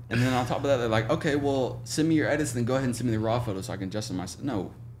 Yeah. And then on top of that, they're like, okay, well, send me your edits, then go ahead and send me the raw photos so I can adjust them myself.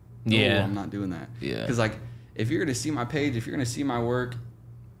 No, I'm not doing that. Yeah. Because like, if you're gonna see my page, if you're gonna see my work,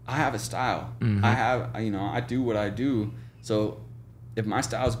 I have a style. Mm-hmm. I have, I do what I do. So if my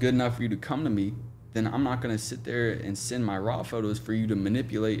style is good enough for you to come to me, then I'm not going to sit there and send my raw photos for you to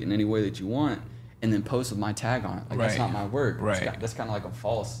manipulate in any way that you want and then post with my tag on it. Like, that's not my work. Right. That's kind of like a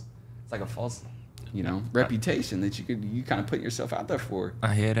false reputation that you kind of put yourself out there for.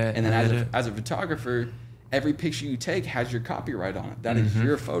 I hear that. And then as a photographer, every picture you take has your copyright on it. That is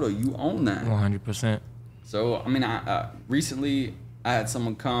your photo. You own that. 100%. So, I mean, recently I had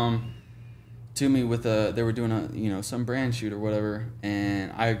someone come to me with they were doing some brand shoot or whatever,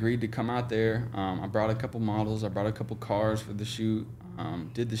 and I agreed to come out there. I brought a couple models, I brought a couple cars for the shoot,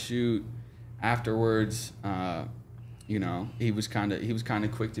 did the shoot. Afterwards, he was kind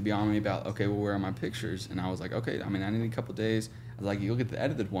of quick to be on me about, okay, well, where are my pictures? And I was like, okay, I mean, I need a couple days. I was like, you'll get the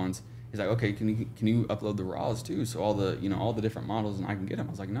edited ones. He's like, okay, can you upload the raws too? So all the different models, and I can get them.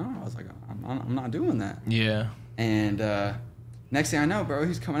 I was like, no, I'm not doing that. Yeah. And next thing I know, bro,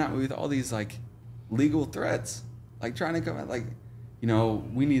 he's coming at me with all these like legal threats, like trying to come at like,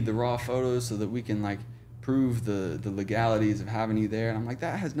 we need the raw photos so that we can like prove the legalities of having you there. And I'm like,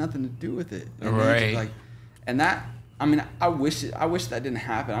 that has nothing to do with it. And right. I wish that didn't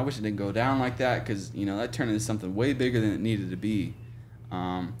happen. I wish it didn't go down like that, because that turned into something way bigger than it needed to be.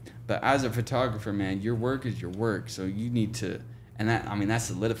 But as a photographer, man, your work is your work. So you need to, and that's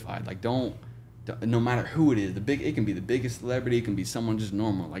solidified. Like, don't no matter who it is, it can be the biggest celebrity, it can be someone just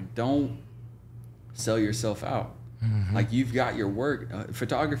normal. Like, don't sell yourself out. Mm-hmm. Like, you've got your work.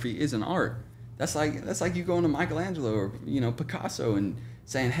 Photography is an art. That's like you going to Michelangelo or Picasso and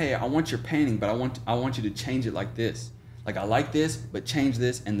saying, hey, I want your painting, but I want you to change it like this. Like, I like this, but change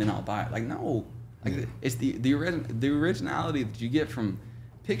this, and then I'll buy it. Like, no. Like, it's the originality that you get from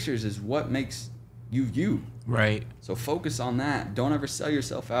pictures is what makes you. Right. So focus on that. Don't ever sell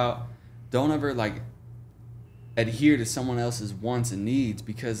yourself out. Don't ever like adhere to someone else's wants and needs,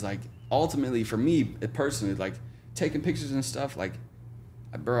 because like ultimately for me personally, like taking pictures and stuff, like,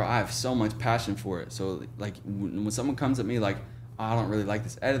 bro, I have so much passion for it. So like when someone comes at me like, oh, I don't really like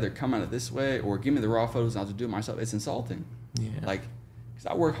this edit, or come at it this way, or give me the raw photos and I'll just do it myself, it's insulting. Yeah. Like, because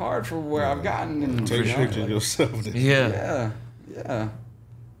I work hard for where I've gotten. And take pictures yourself. Yeah.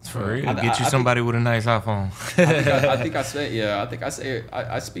 For real. Get you somebody with a nice iPhone.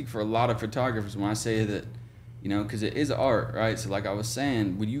 I speak for a lot of photographers when I say that, because it is art, right? So like I was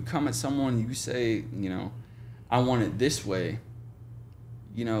saying, when you come at someone, you say, I want it this way,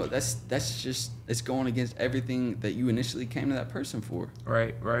 that's just, it's going against everything that you initially came to that person for.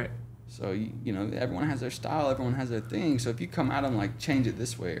 Right. So, everyone has their style, everyone has their thing. So if you come at them like, change it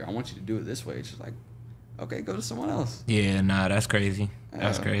this way, or I want you to do it this way, it's just like, okay, go to someone else. Yeah, nah, that's crazy.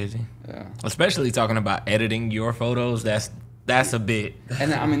 That's crazy. Yeah. Especially talking about editing your photos, that's a bit.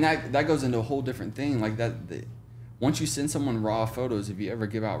 And I mean, that goes into a whole different thing. Like once you send someone raw photos, if you ever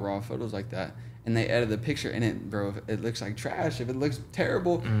give out raw photos like that, and they edit the picture, and if it looks like trash, if it looks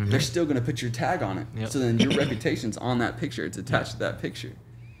terrible, they're still gonna put your tag on it. Yep. So then your reputation's on that picture. It's attached to that picture.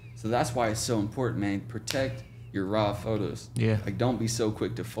 So that's why it's so important, man. Protect your raw photos. Yeah. Like, don't be so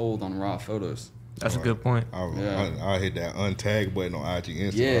quick to fold on raw photos. That's a good point. I hit that untag button on IG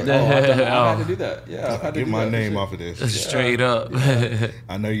Instagram. Yeah, I've had to do that. Yeah, I've had to get do my that name off of this. Straight up. Yeah.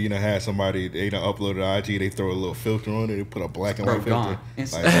 I know you done had somebody, they done uploaded IG, they throw a little filter on it, they put a black and white filter.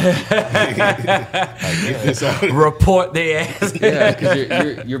 Get this out. Report their ass. Yeah,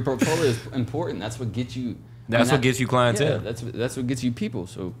 because your portfolio is important. That's what gets you. What gets you clientele. Yeah, that's what gets you people.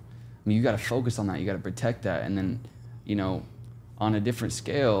 So, I mean, you got to focus on that. You got to protect that, and then, on a different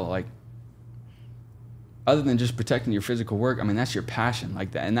scale, like, other than just protecting your physical work, I mean, that's your passion,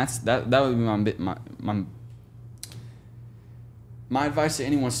 like that, and that would be my advice to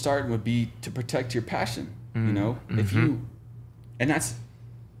anyone starting would be to protect your passion. If you, and that's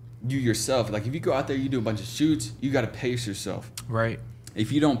you yourself. Like, if you go out there, you do a bunch of shoots, you got to pace yourself. Right.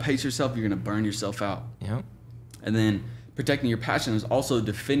 If you don't pace yourself, you're gonna burn yourself out. Yep. And then protecting your passion is also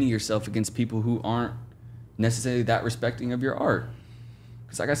defending yourself against people who aren't necessarily that respecting of your art.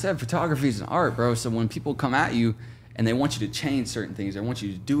 Because like I said, photography is an art, bro. So when people come at you and they want you to change certain things, they want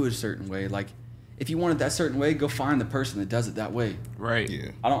you to do it a certain way, like, if you want it that certain way, go find the person that does it that way. Right.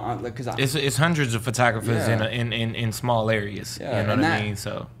 Yeah. Because It's hundreds of photographers Yeah. in small areas. Yeah, You know and what I that- mean?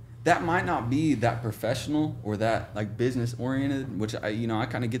 So that might not be that professional or that like business oriented, which I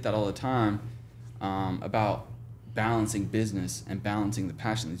kind of get that all the time about balancing business and balancing the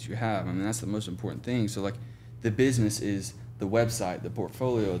passion that you have. I mean, that's the most important thing. So like the business is the website, the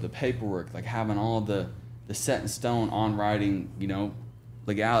portfolio, the paperwork, like having all the set in stone on writing,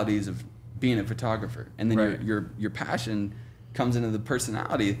 legalities of being a photographer. And then Right. your passion comes into the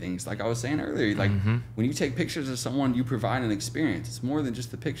personality of things. Like I was saying earlier, like when you take pictures of someone, you provide an experience. It's more than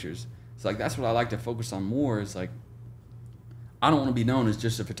just the pictures. It's like that's what I like to focus on more. Is like I don't want to be known as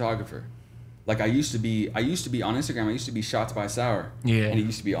just a photographer. Like I used to be on Instagram. I used to be Shots by Sauer. Yeah. And it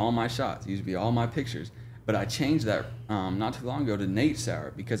used to be all my shots. It used to be all my pictures. But I changed that not too long ago to Nate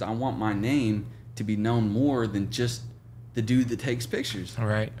Sauer because I want my name to be known more than just the dude that takes pictures.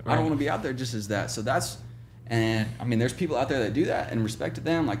 right. I don't want to be out there just as that. So and I mean, there's people out there that do that and respect to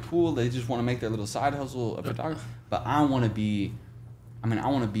them. Like, cool, they just want to make their little side hustle a photographer. But I want to be,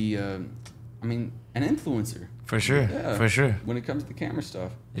 an influencer. For sure. Yeah, For sure. When it comes to camera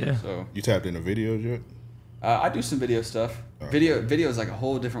stuff. Yeah. So You tapped into videos yet? I do some video stuff. Video is like a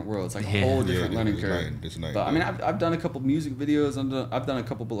whole different world. It's like a whole different learning curve. It's nice. But I mean, I've done a couple music videos. I've done a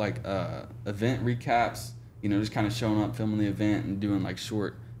couple like event recaps. Just kind of showing up, filming the event, and doing like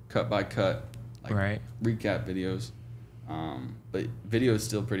short cut by cut like Right. recap videos. But video is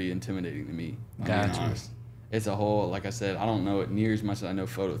still pretty intimidating to me. I'm being Gotcha. honest. It's a whole, like I said, I don't know it near as much as I know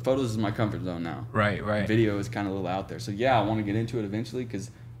photos. Photos is my comfort zone now. Right. Video is kind of a little out there. So yeah, I want to get into it eventually because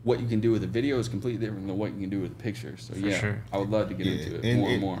what you can do with a video is completely different than what you can do with a picture. So For yeah, sure. I would love to get into it more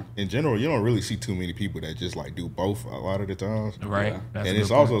and more. In general, you don't really see too many people that just like do both a lot of the times. Right. Yeah. That's a And good it's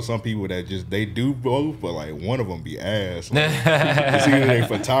point. also some people that they do both, but like one of them be ass. Like, it's either their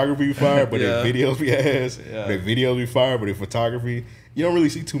photography fire, but Yeah. their videos be ass. Yeah. Their videos be fire, but their photography. You don't really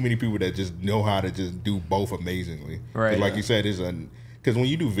see too many people that just know how to just do both amazingly. 'Cause Right. like you said, because when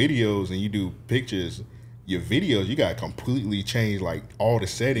you do videos and you do pictures, your videos you gotta completely change like all the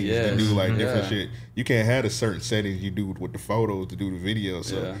settings to do like different Yeah. shit. You can't have the certain settings you do with the photos to do the videos.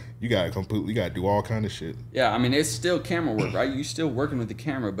 So Yeah. you gotta do all kind of shit. Yeah, I mean, it's still camera work, right? You're still working with the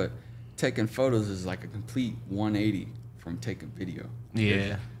camera, but taking photos is like a complete 180 from taking video.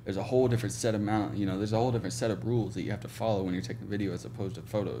 Yeah. There's a whole different set of there's a whole different set of rules that you have to follow when you're taking video as opposed to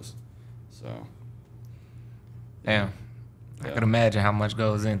photos. So Damn. I Yeah. could imagine how much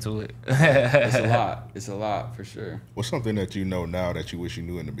goes into it. it's a lot. It's a lot for sure. What's something that you know now that you wish you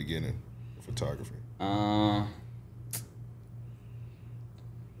knew in the beginning of photography?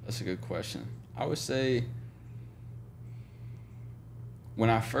 That's a good question. I would say when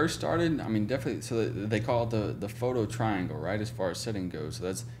I first started, I mean, definitely. So they call it the photo triangle, right? As far as setting goes,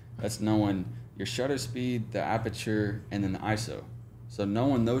 so that's knowing your shutter speed, the aperture, and then the ISO. So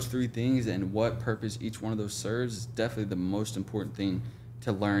knowing those three things and what purpose each one of those serves is definitely the most important thing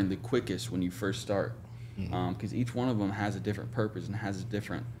to learn the quickest when you first start, because each one of them has a different purpose and has a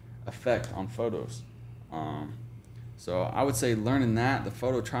different effect on photos. So I would say learning that, the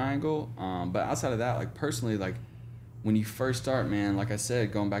photo triangle, but outside of that, like personally, like when you first start, man, like I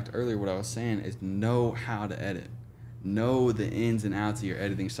said, going back to earlier, what I was saying is know how to edit. Know the ins and outs of your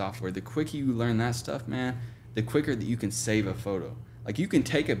editing software. The quicker you learn that stuff, man, the quicker that you can save a photo. Like you can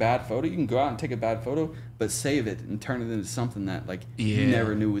take a bad photo, you can go out and take a bad photo, but save it and turn it into something that like you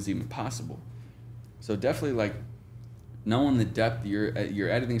never knew was even possible. So definitely like knowing the depth of your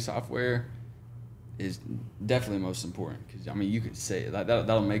editing software is definitely most important, because I mean you could say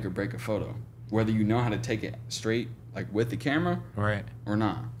that'll make or break a photo, whether you know how to take it straight like with the camera Right. or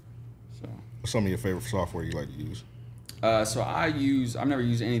not. So What's some of your favorite software you like to use? so I've never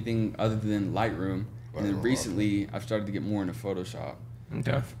used anything other than Lightroom. And then recently, I've started to get more into Photoshop.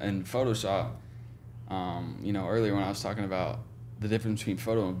 Okay. And Photoshop, earlier when I was talking about the difference between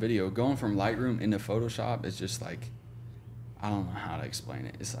photo and video, going from Lightroom into Photoshop is just like, I don't know how to explain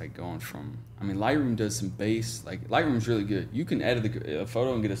it. It's like going from, Lightroom does some base, like Lightroom's really good. You can edit a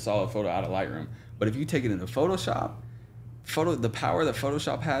photo and get a solid photo out of Lightroom. But if you take it into Photoshop, the power that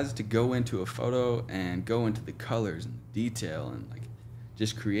Photoshop has to go into a photo and go into the colors and detail and like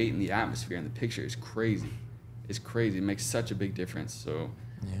just creating the atmosphere in the picture is crazy. It's crazy. It makes such a big difference. So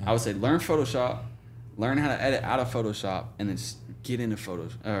I would say learn Photoshop, learn how to edit out of Photoshop, and then get into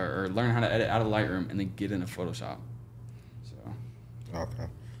Photos, or learn how to edit out of Lightroom and then get into Photoshop. So Okay.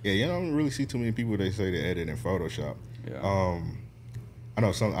 Yeah, you don't really see too many people that say they edit in Photoshop. yeah. I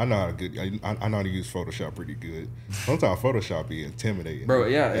know how to use Photoshop pretty good. Sometimes Photoshop be intimidating. Bro,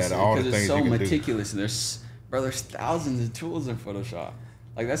 yeah, it's all the because it's things so you can do. meticulous. And there's thousands of tools in Photoshop.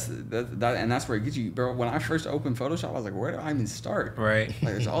 Like that's where it gets you, bro. When I first opened Photoshop, I was like, where do I even start? Right.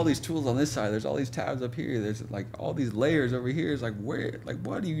 Like there's all these tools on this side. There's all these tabs up here. There's like all these layers over here. It's like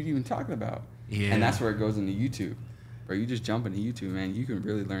what are you even talking about? Yeah. And that's where it goes into YouTube. Bro, you just jump into YouTube, man. You can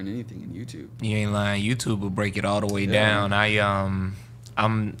really learn anything in YouTube. You ain't lying. YouTube will break it all the way down.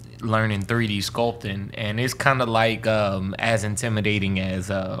 I'm learning 3D sculpting, and it's kind of like as intimidating as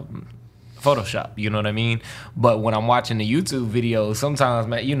Photoshop, you know what I mean? But when I'm watching the YouTube videos, sometimes,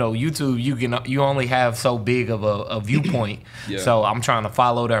 man, you know, YouTube, you only have so big of a viewpoint. Yeah. So I'm trying to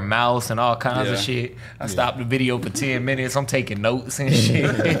follow their mouse and all kinds of shit. I stopped the video for 10 minutes. I'm taking notes and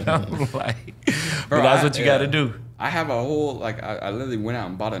shit. I'm like, but that's what you got to do. I have a whole, like, I literally went out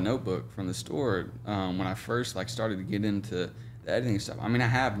and bought a notebook from the store when I first, like, started to get into the editing stuff. I mean, I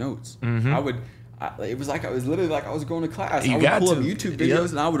have notes. Mm-hmm. It was literally like I was going to class. You I would got pull to. up YouTube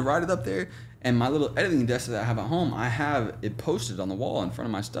videos and I would write it up there. And my little editing desk that I have at home, I have it posted on the wall in front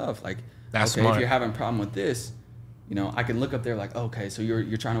of my stuff. Like, That's okay, smart. if you're having a problem with this, you know, I can look up there like, okay, so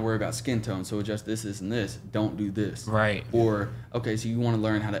you're trying to worry about skin tone, so adjust this, and this. Don't do this. Right. Or, okay, so you want to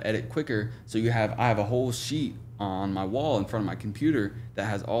learn how to edit quicker, so I have a whole sheet on my wall in front of my computer that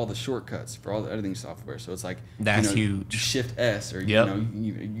has all the shortcuts for all the editing software. So it's like, That's you know, huge. Shift S, or Yep. you know,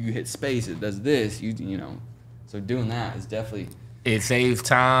 you hit space, it does this. You know, so doing that is definitely. It saves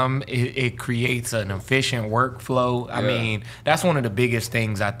time. It creates an efficient workflow. I mean, that's one of the biggest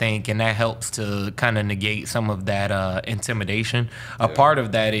things, I think, and that helps to kind of negate some of that intimidation. A part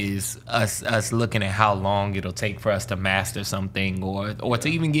of that is us looking at how long it'll take for us to master something or to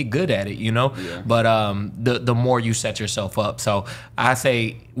even get good at it, you know? Yeah. But the more you set yourself up. So I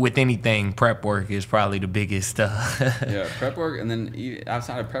say with anything, prep work is probably the biggest. Yeah, prep work, and then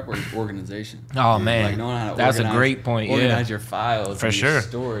outside of prep work, organization. Oh, man. Like knowing how to That's a organize, great point, organize your files. For and sure. Your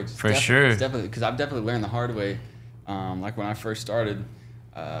storage. Sure. Definitely, because I've definitely learned the hard way. Like when I first started,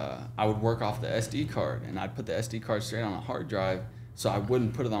 I would work off the SD card, and I'd put the SD card straight on a hard drive, so I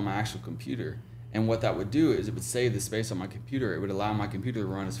wouldn't put it on my actual computer. And what that would do is it would save the space on my computer. It would allow my computer to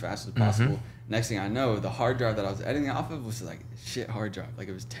run as fast as possible. Next thing I know, the hard drive that I was editing off of was like shit hard drive. Like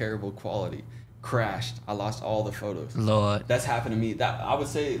it was terrible quality. Crashed. I lost all the photos. Lord. That's happened to me. That I would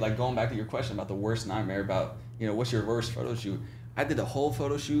say, like going back to your question about the worst nightmare about, you know, what's your worst photo shoot? I did a whole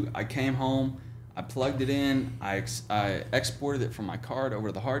photo shoot. I came home, I plugged it in, I exported it from my card over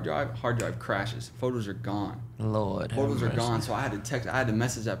to the hard drive. Hard drive crashes. Photos are gone. Lord. Photos are gone. So I had to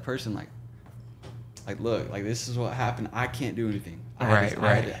message that person like look, like this is what happened. I can't do anything. I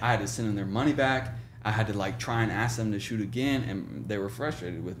had to send them their money back. I had to like try and ask them to shoot again, and they were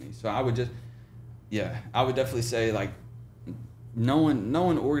frustrated with me. So I would definitely say like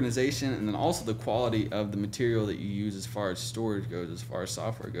knowing organization, and then also the quality of the material that you use as far as storage goes, as far as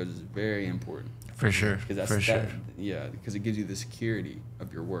software goes, is very important. For sure. Because it gives you the security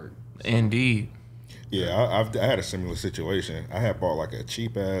of your work. Indeed. Yeah, I had a similar situation. I had bought like a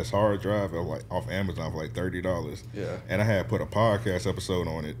cheap ass hard drive off Amazon for like $30. Yeah. And I had put a podcast episode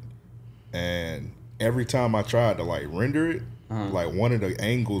on it, and every time I tried to like render it, like one of the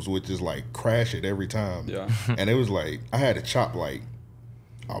angles would just like crash it every time. Yeah. And it was like I had to chop like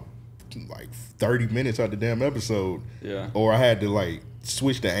 30 minutes out the damn episode. Yeah. Or I had to like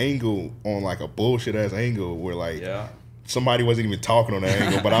switch the angle on like a bullshit ass angle where like somebody wasn't even talking on the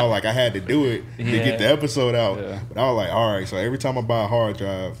angle, but I had to do it to get the episode out. Yeah. But I was like, all right, so every time I buy a hard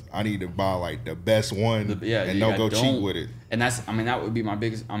drive, I need to buy like the best one and don't go cheap with it. And that would be my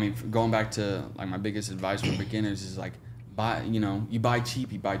biggest, going back to like my biggest advice for beginners is like, you buy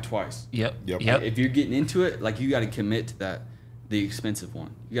cheap, you buy twice. Yep. If you're getting into it, like you got to commit to the expensive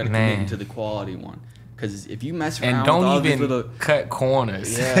one. You got to commit to the quality one. Because if you mess around and don't with all even these little cut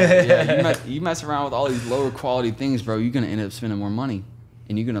corners. You mess around with all these lower quality things, bro. You're gonna end up spending more money,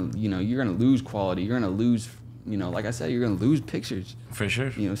 and you're gonna lose quality. You're gonna lose, like I said, you're gonna lose pictures. For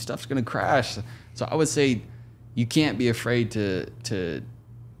sure. Stuff's gonna crash. So I would say, you can't be afraid to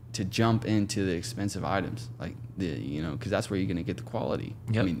jump into the expensive items, like because that's where you're gonna get the quality.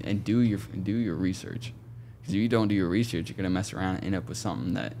 Yep. And do your research. Because if you don't do your research, you're gonna mess around and end up with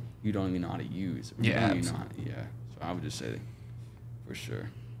something that you don't even know how to use. So I would just say, for sure.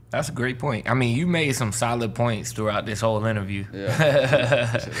 That's a great point. You made some solid points throughout this whole interview.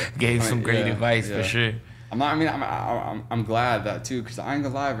 Yeah. Gave some great advice for sure. I'm glad that too, because I ain't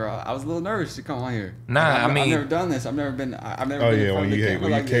gonna lie, bro. I was a little nervous to come on here. I've never done this. I've never been. When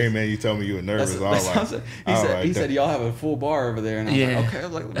you came in, you told me you were nervous. He said y'all have a full bar over there, and I was like, okay. I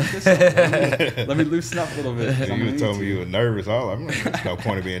was like, let me loosen up a little bit. You told me you were nervous. I'm like, there's no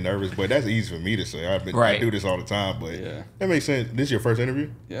point of being nervous, but that's easy for me to say. I do this all the time, but that makes sense. This is your first interview?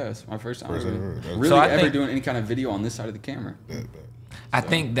 Yeah, it's my first time. Really so ever doing any kind of video on this side of the camera. I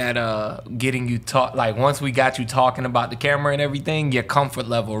think that getting you like once we got you talking about the camera and everything, your comfort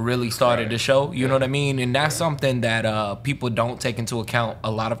level really started to show. You know what I mean? And that's something that people don't take into account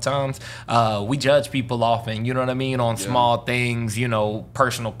a lot of times. We judge people often, you know what I mean, on small things, you know,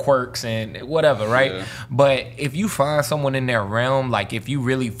 personal quirks and whatever, right? Yeah. But if you find someone in their realm, like if you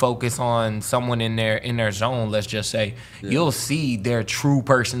really focus on someone in their zone, let's just say, you'll see their true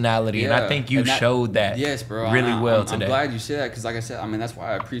personality. And I think you showed that really well today. I'm glad you said that, because like I said, I mean, that's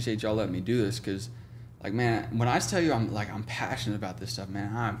why I appreciate y'all letting me do this, because like, man, when I tell you I'm passionate about this stuff,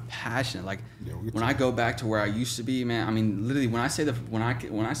 man, I'm passionate. Like when I go back to where I used to be, man, I mean, literally when I say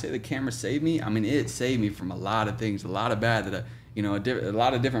the camera saved me, I mean, it saved me from a lot of things, a lot of bad that a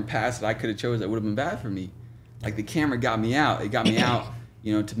lot of different paths that I could have chose that would have been bad for me. Like the camera got me out. It got me out,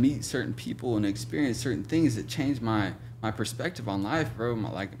 you know, to meet certain people and experience certain things that changed my perspective on life, bro.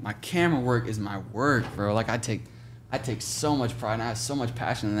 My camera work is my work, bro. Like I take so much pride and I have so much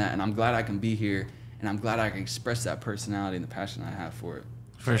passion in that, and I'm glad I can be here, and I'm glad I can express that personality and the passion I have for it.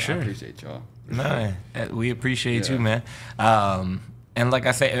 For sure. I appreciate y'all. No, we appreciate you, man. And like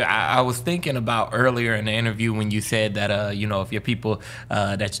I said, I was thinking about earlier in the interview when you said that, you know, if your people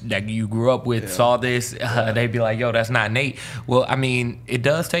that you grew up with saw this, they'd be like, yo, that's not Nate. Well, I mean, it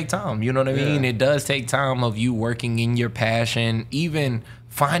does take time. You know what I mean? It does take time of you working in your passion, even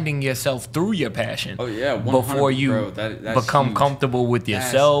finding yourself through your passion. Oh yeah, before you become huge. Comfortable with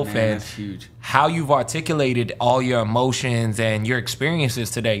yourself and and that's huge. how you've articulated all your emotions and your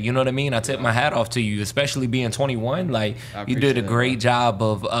experiences today. You know what I mean? I tip my hat off to you, especially being 21. Like you did a great job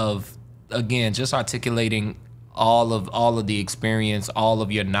of again just articulating all of the experience, all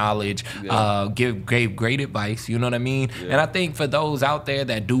of your knowledge, gave great advice, you know what I mean? And I think for those out there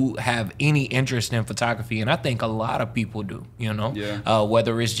that do have any interest in photography, and I think a lot of people do, you know,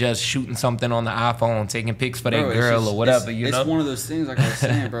 whether it's just shooting something on the iPhone, taking pics for their girl or whatever, you know? It's one of those things, like I was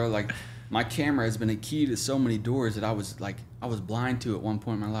saying, bro, like my camera has been a key to so many doors that I was blind to at one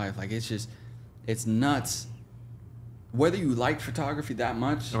point in my life. Like it's nuts. Whether you like photography that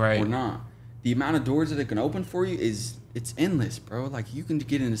much or not, the amount of doors that it can open for you it's endless, bro. Like you can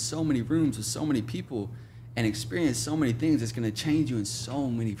get into so many rooms with so many people and experience so many things that's gonna change you in so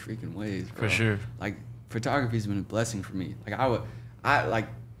many freaking ways, bro. For sure. Like photography has been a blessing for me. Like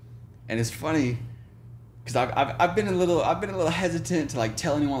and it's funny because I've been a little hesitant to like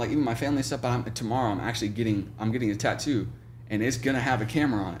tell anyone, like even my family and stuff. But tomorrow I'm getting a tattoo. And it's gonna have a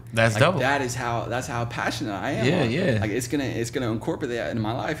camera on it. That's dope. That's how passionate I am. Yeah. Like it's gonna incorporate that into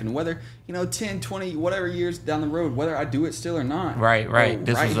my life, and whether 10, 20, whatever years down the road, whether I do it still or not. Right.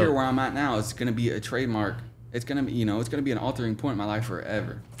 Here where I'm at now, it's gonna be a trademark. It's gonna be it's gonna be an altering point in my life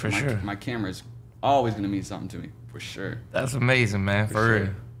forever. For sure. My camera is always gonna mean something to me, for sure. That's amazing, man. For real.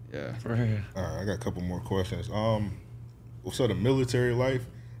 Yeah. For real. All right, I got a couple more questions. So the military life,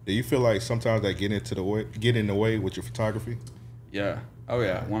 do you feel like sometimes that get in the way with your photography? Yeah. Oh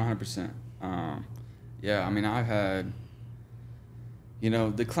yeah. 100%. Yeah. I mean, I've had,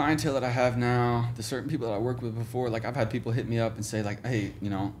 the clientele that I have now, the certain people that I worked with before. Like I've had people hit me up and say like, hey,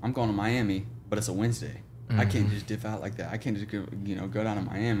 I'm going to Miami, but it's a Wednesday. Mm-hmm. I can't just dip out like that. I can't just go down to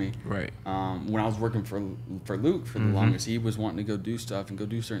Miami. Right. When I was working for Luke for the longest, he was wanting to go do stuff and go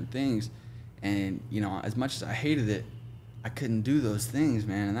do certain things, and as much as I hated it, I couldn't do those things,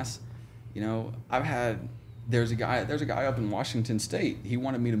 man. And that's, There's a guy up in Washington State. He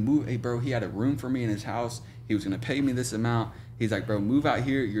wanted me to move. Hey, bro, he had a room for me in his house. He was going to pay me this amount. He's like, bro, move out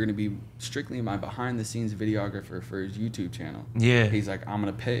here. You're going to be strictly my behind-the-scenes videographer for his YouTube channel. Yeah. He's like, I'm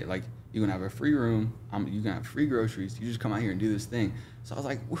going to pay. Like, you're going to have a free room. You're going to have free groceries. You just come out here and do this thing. So I was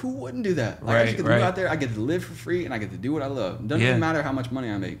like, who wouldn't do that? Like, I just get to move out there. I get to live for free, and I get to do what I love. Doesn't even matter how much money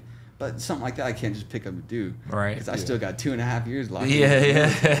I make. But something like that, I can't just pick up and do. Right. Because I still got 2.5 years left.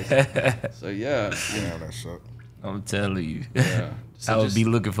 Yeah. So, yeah. Yeah, that sucks. I'm telling you. Yeah. So I would be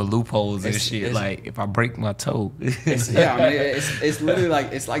looking for loopholes and shit. Like, if I break my toe. It's literally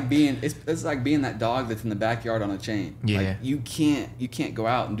like, it's like being that dog that's in the backyard on a chain. Yeah. Like, you can't go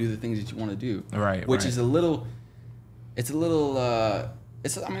out and do the things that you want to do. Right. Which is a little challenging.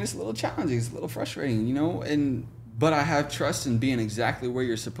 It's a little frustrating, But I have trust in being exactly where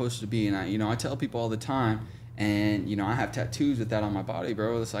you're supposed to be, and I tell people all the time, and I have tattoos with that on my body,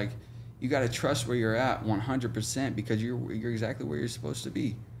 bro. It's like you gotta trust where you're at 100% because you're exactly where you're supposed to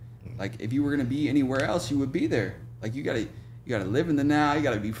be. Like if you were gonna be anywhere else, you would be there. Like you gotta live in the now. You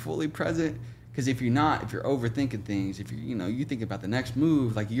gotta be fully present. Because if you're overthinking things, if you think about the next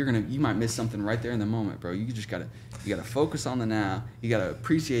move, like you might miss something right there in the moment, bro. You gotta focus on the now. You gotta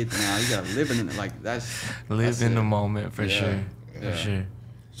appreciate the now. You gotta live in it. Like that's in the moment for sure. Yeah. For sure.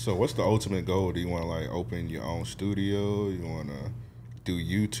 So what's the ultimate goal? Do you want to like open your own studio? You want to do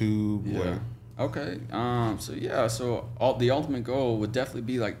YouTube? Yeah. Okay. So all the ultimate goal would definitely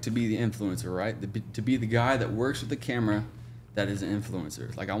be like to be the influencer, right? To be the guy that works with the camera, that is an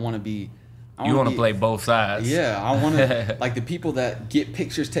influencer. Like I want to be. You want to play both sides. Yeah, I want to like the people that get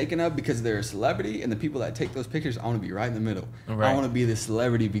pictures taken of because they're a celebrity, and the people that take those pictures. I want to be right in the middle. Right. I want to be the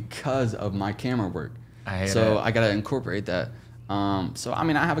celebrity because of my camera work. I gotta incorporate that. So I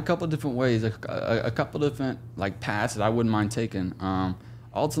mean, I have a couple of different ways, a couple of different like paths that I wouldn't mind taking.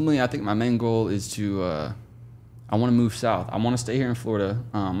 Ultimately, I think my main goal is to. I want to move south. I want to stay here in Florida.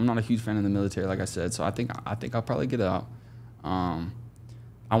 I'm not a huge fan of the military, like I said. So I think I'll probably get out.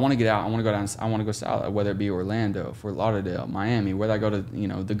 I want to get out. I want to go down. I want to go south, whether it be Orlando, Fort Lauderdale, Miami, whether I go to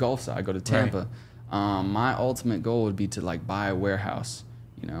the Gulf side, I go to Tampa. Right. My ultimate goal would be to like buy a warehouse.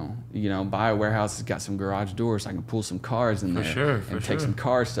 Buy a warehouse that's got some garage doors. So I can pull some cars in there and take some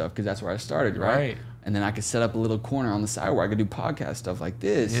car stuff because that's where I started, right? And then I could set up a little corner on the side where I could do podcast stuff like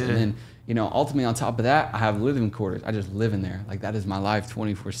this. Yeah. And then, ultimately on top of that, I have living quarters. I just live in there. Like that is my life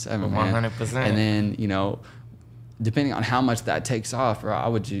 24/7, man. 100%. And then, depending on how much that takes off, or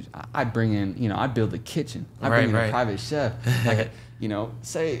I'd bring in, I'd build a kitchen. I'd bring in a private chef. Like,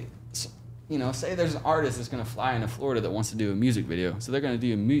 say there's an artist that's gonna fly into Florida that wants to do a music video. So they're gonna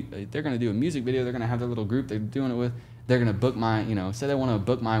do a music video. They're gonna have their little group they're doing it with. They're gonna book my, say they want to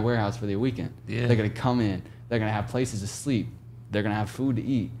book my warehouse for the weekend. Yeah. They're gonna come in. They're gonna have places to sleep. They're gonna have food to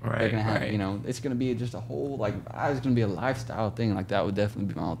eat. Right. They're gonna have, it's gonna be just a whole it's gonna be a lifestyle thing. Like that would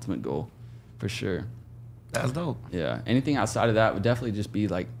definitely be my ultimate goal, for sure. That's dope. Yeah. Anything outside of that would definitely just be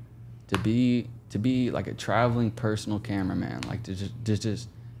like to be like a traveling personal cameraman. Like to just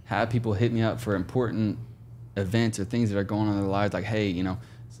have people hit me up for important events or things that are going on in their lives. Like, hey,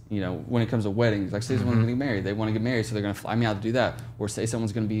 when it comes to weddings, like say someone's gonna get married, they want to get married, so they're gonna fly me out to do that. Or say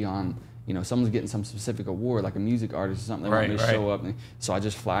someone's gonna be on, someone's getting some specific award, like a music artist or something. They want me to show up, so I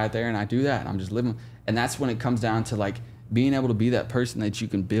just fly out there and I do that, and I'm just living. And that's when it comes down to like being able to be that person that you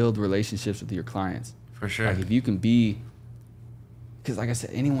can build relationships with your clients. For sure. Like if you can be, because like I said,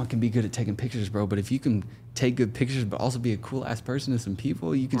 anyone can be good at taking pictures, bro. But if you can take good pictures, but also be a cool ass person to some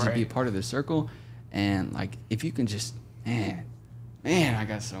people, you can just be a part of their circle. And like if you can just, man, I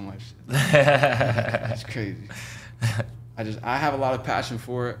got so much. It's crazy. I have a lot of passion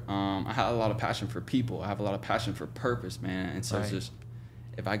for it. I have a lot of passion for people. I have a lot of passion for purpose, man. And so it's just,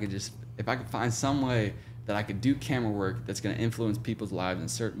 if I could find some way that I could do camera work that's going to influence people's lives in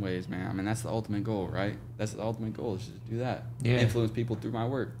certain ways, man. I mean, that's the ultimate goal, right? That's the ultimate goal, is just do that. Yeah. Influence people through my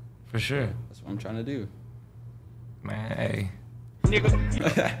work. For sure. That's what I'm trying to do. Man, hey.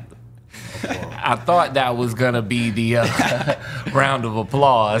 I thought that was going to be the round of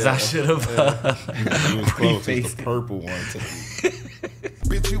applause. I should have. You was close. It's the purple one to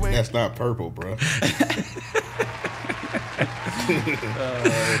me. That's not purple, bro.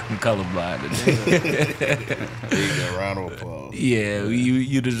 I'm colorblind today. There you go, round of applause. Yeah,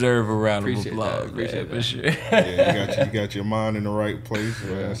 you deserve a round of applause. Appreciate that. For sure. Yeah, you got your mind in the right place.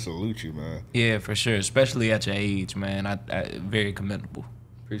 Man. I salute you, man. Yeah, for sure. Especially at your age, man. I very commendable.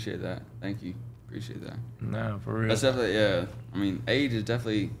 Appreciate that. Thank you. Appreciate that. No, for real. That's definitely, I mean, age is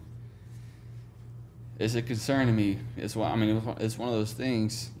definitely, it's a concern to me. It's one of those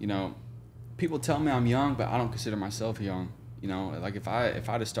things, people tell me I'm young, but I don't consider myself young. Like if I'd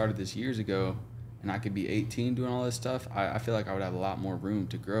have started this years ago and I could be 18 doing all this stuff, I feel like I would have a lot more room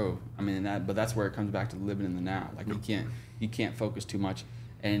to grow. I mean, but that's where it comes back to living in the now. Like you can't focus too much.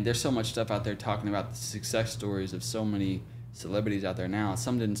 And there's so much stuff out there talking about the success stories of so many celebrities out there now.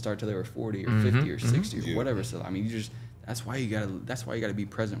 Some didn't start till they were 40 or 50 or 60 or whatever. So I mean, that's why you gotta be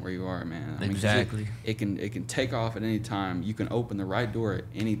present where you are, man. I mean, exactly. It can take off at any time. You can open the right door at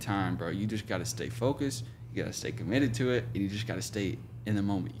any time, bro. You just gotta stay focused. You gotta stay committed to it, and you just gotta stay in the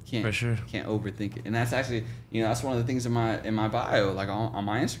moment. You can't overthink it. And that's actually, that's one of the things in my bio, like on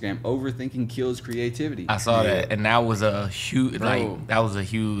my Instagram. Overthinking kills creativity. I saw that, and that was a huge quote.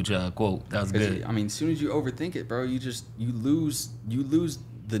 That was good. I mean, as soon as you overthink it, bro, you lose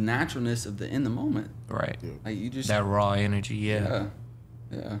the naturalness of the in the moment. Right. Yeah. Like you just that raw energy. Yeah,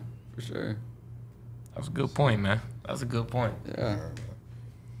 for sure. That was a good point, man. That was a good point. Yeah.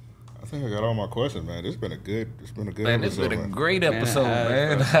 I think I got all my questions, man. It's been a good man, it's been a great episode,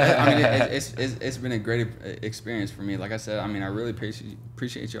 man. I mean, it's been a great experience for me. Like I said, I mean, I really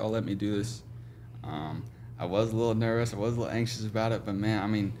appreciate you all letting me do this. I was a little nervous. I was a little anxious about it, but man, I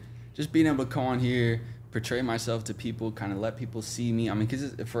mean, just being able to come on here, portray myself to people, kind of let people see me. I mean,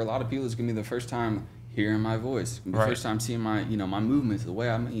 because for a lot of people, it's gonna be the first time hearing my voice, the first time seeing my, my movements, the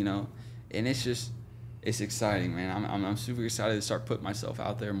way I'm, and it's just. It's exciting, man. I'm super excited to start putting myself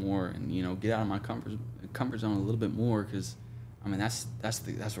out there more and, get out of my comfort zone a little bit more because, I mean, that's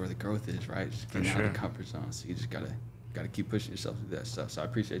where the growth is, right? Just getting out of the comfort zone. So you just gotta keep pushing yourself through that stuff. So I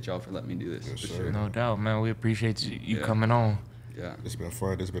appreciate y'all for letting me do this. Yes, for sir. sure. No doubt, man. We appreciate you coming on. Yeah. It's been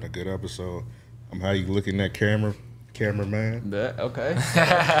fun. It's been a good episode. How you looking at cameraman? Bet. Okay.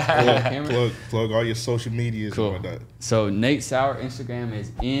 Plug all your social medias Cool. and whatnot. So Nate Sauer Instagram is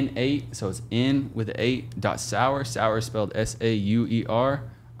N8. So it's N with the 8.Sauer. Sauer is spelled Sauer.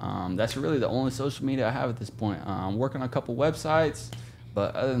 That's really the only social media I have at this point. I'm working on a couple websites,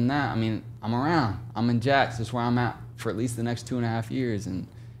 but other than that, I mean, I'm around. I'm in Jax. That's where I'm at for at least the next 2.5 years. And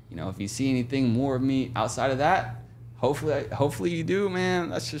you know, if you see anything more of me outside of that, hopefully you do, man.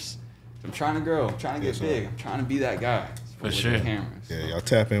 That's just, I'm trying to grow. I'm trying to get big. I'm trying to be that guy. For sure. Cameras. Yeah, y'all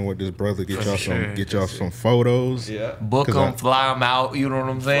tap in with this brother. Get y'all some photos. Yeah. Book them, fly them out. You know what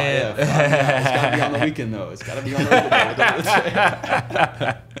I'm saying? It's gotta be on the weekend though. It's gotta be on the weekend.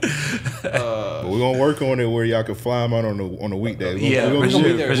 But we're gonna work on it where y'all can fly them out on the weekday. For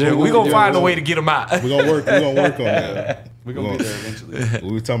sure. We're gonna find a way to get them out. We're gonna work on that. We're gonna be there eventually.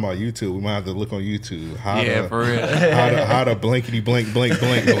 We were talking about YouTube. We might have to look on YouTube. For real. How to blankety blank.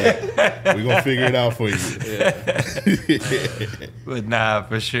 We're gonna figure it out for you. But nah,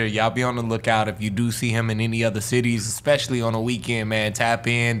 for sure. Y'all be on the lookout if you do see him in any other cities, especially on the weekend, man. Tap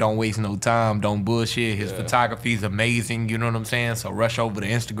in. Don't waste no time. Don't bullshit. His photography is amazing. You know what I'm saying? So rush over to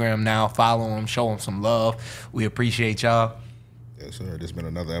Instagram now. Follow him. Show him some love. We appreciate y'all. Yes, sir. This has been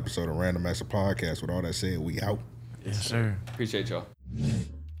another episode of Random Master Podcast. With all that said, we out. Yes, sir. Appreciate y'all.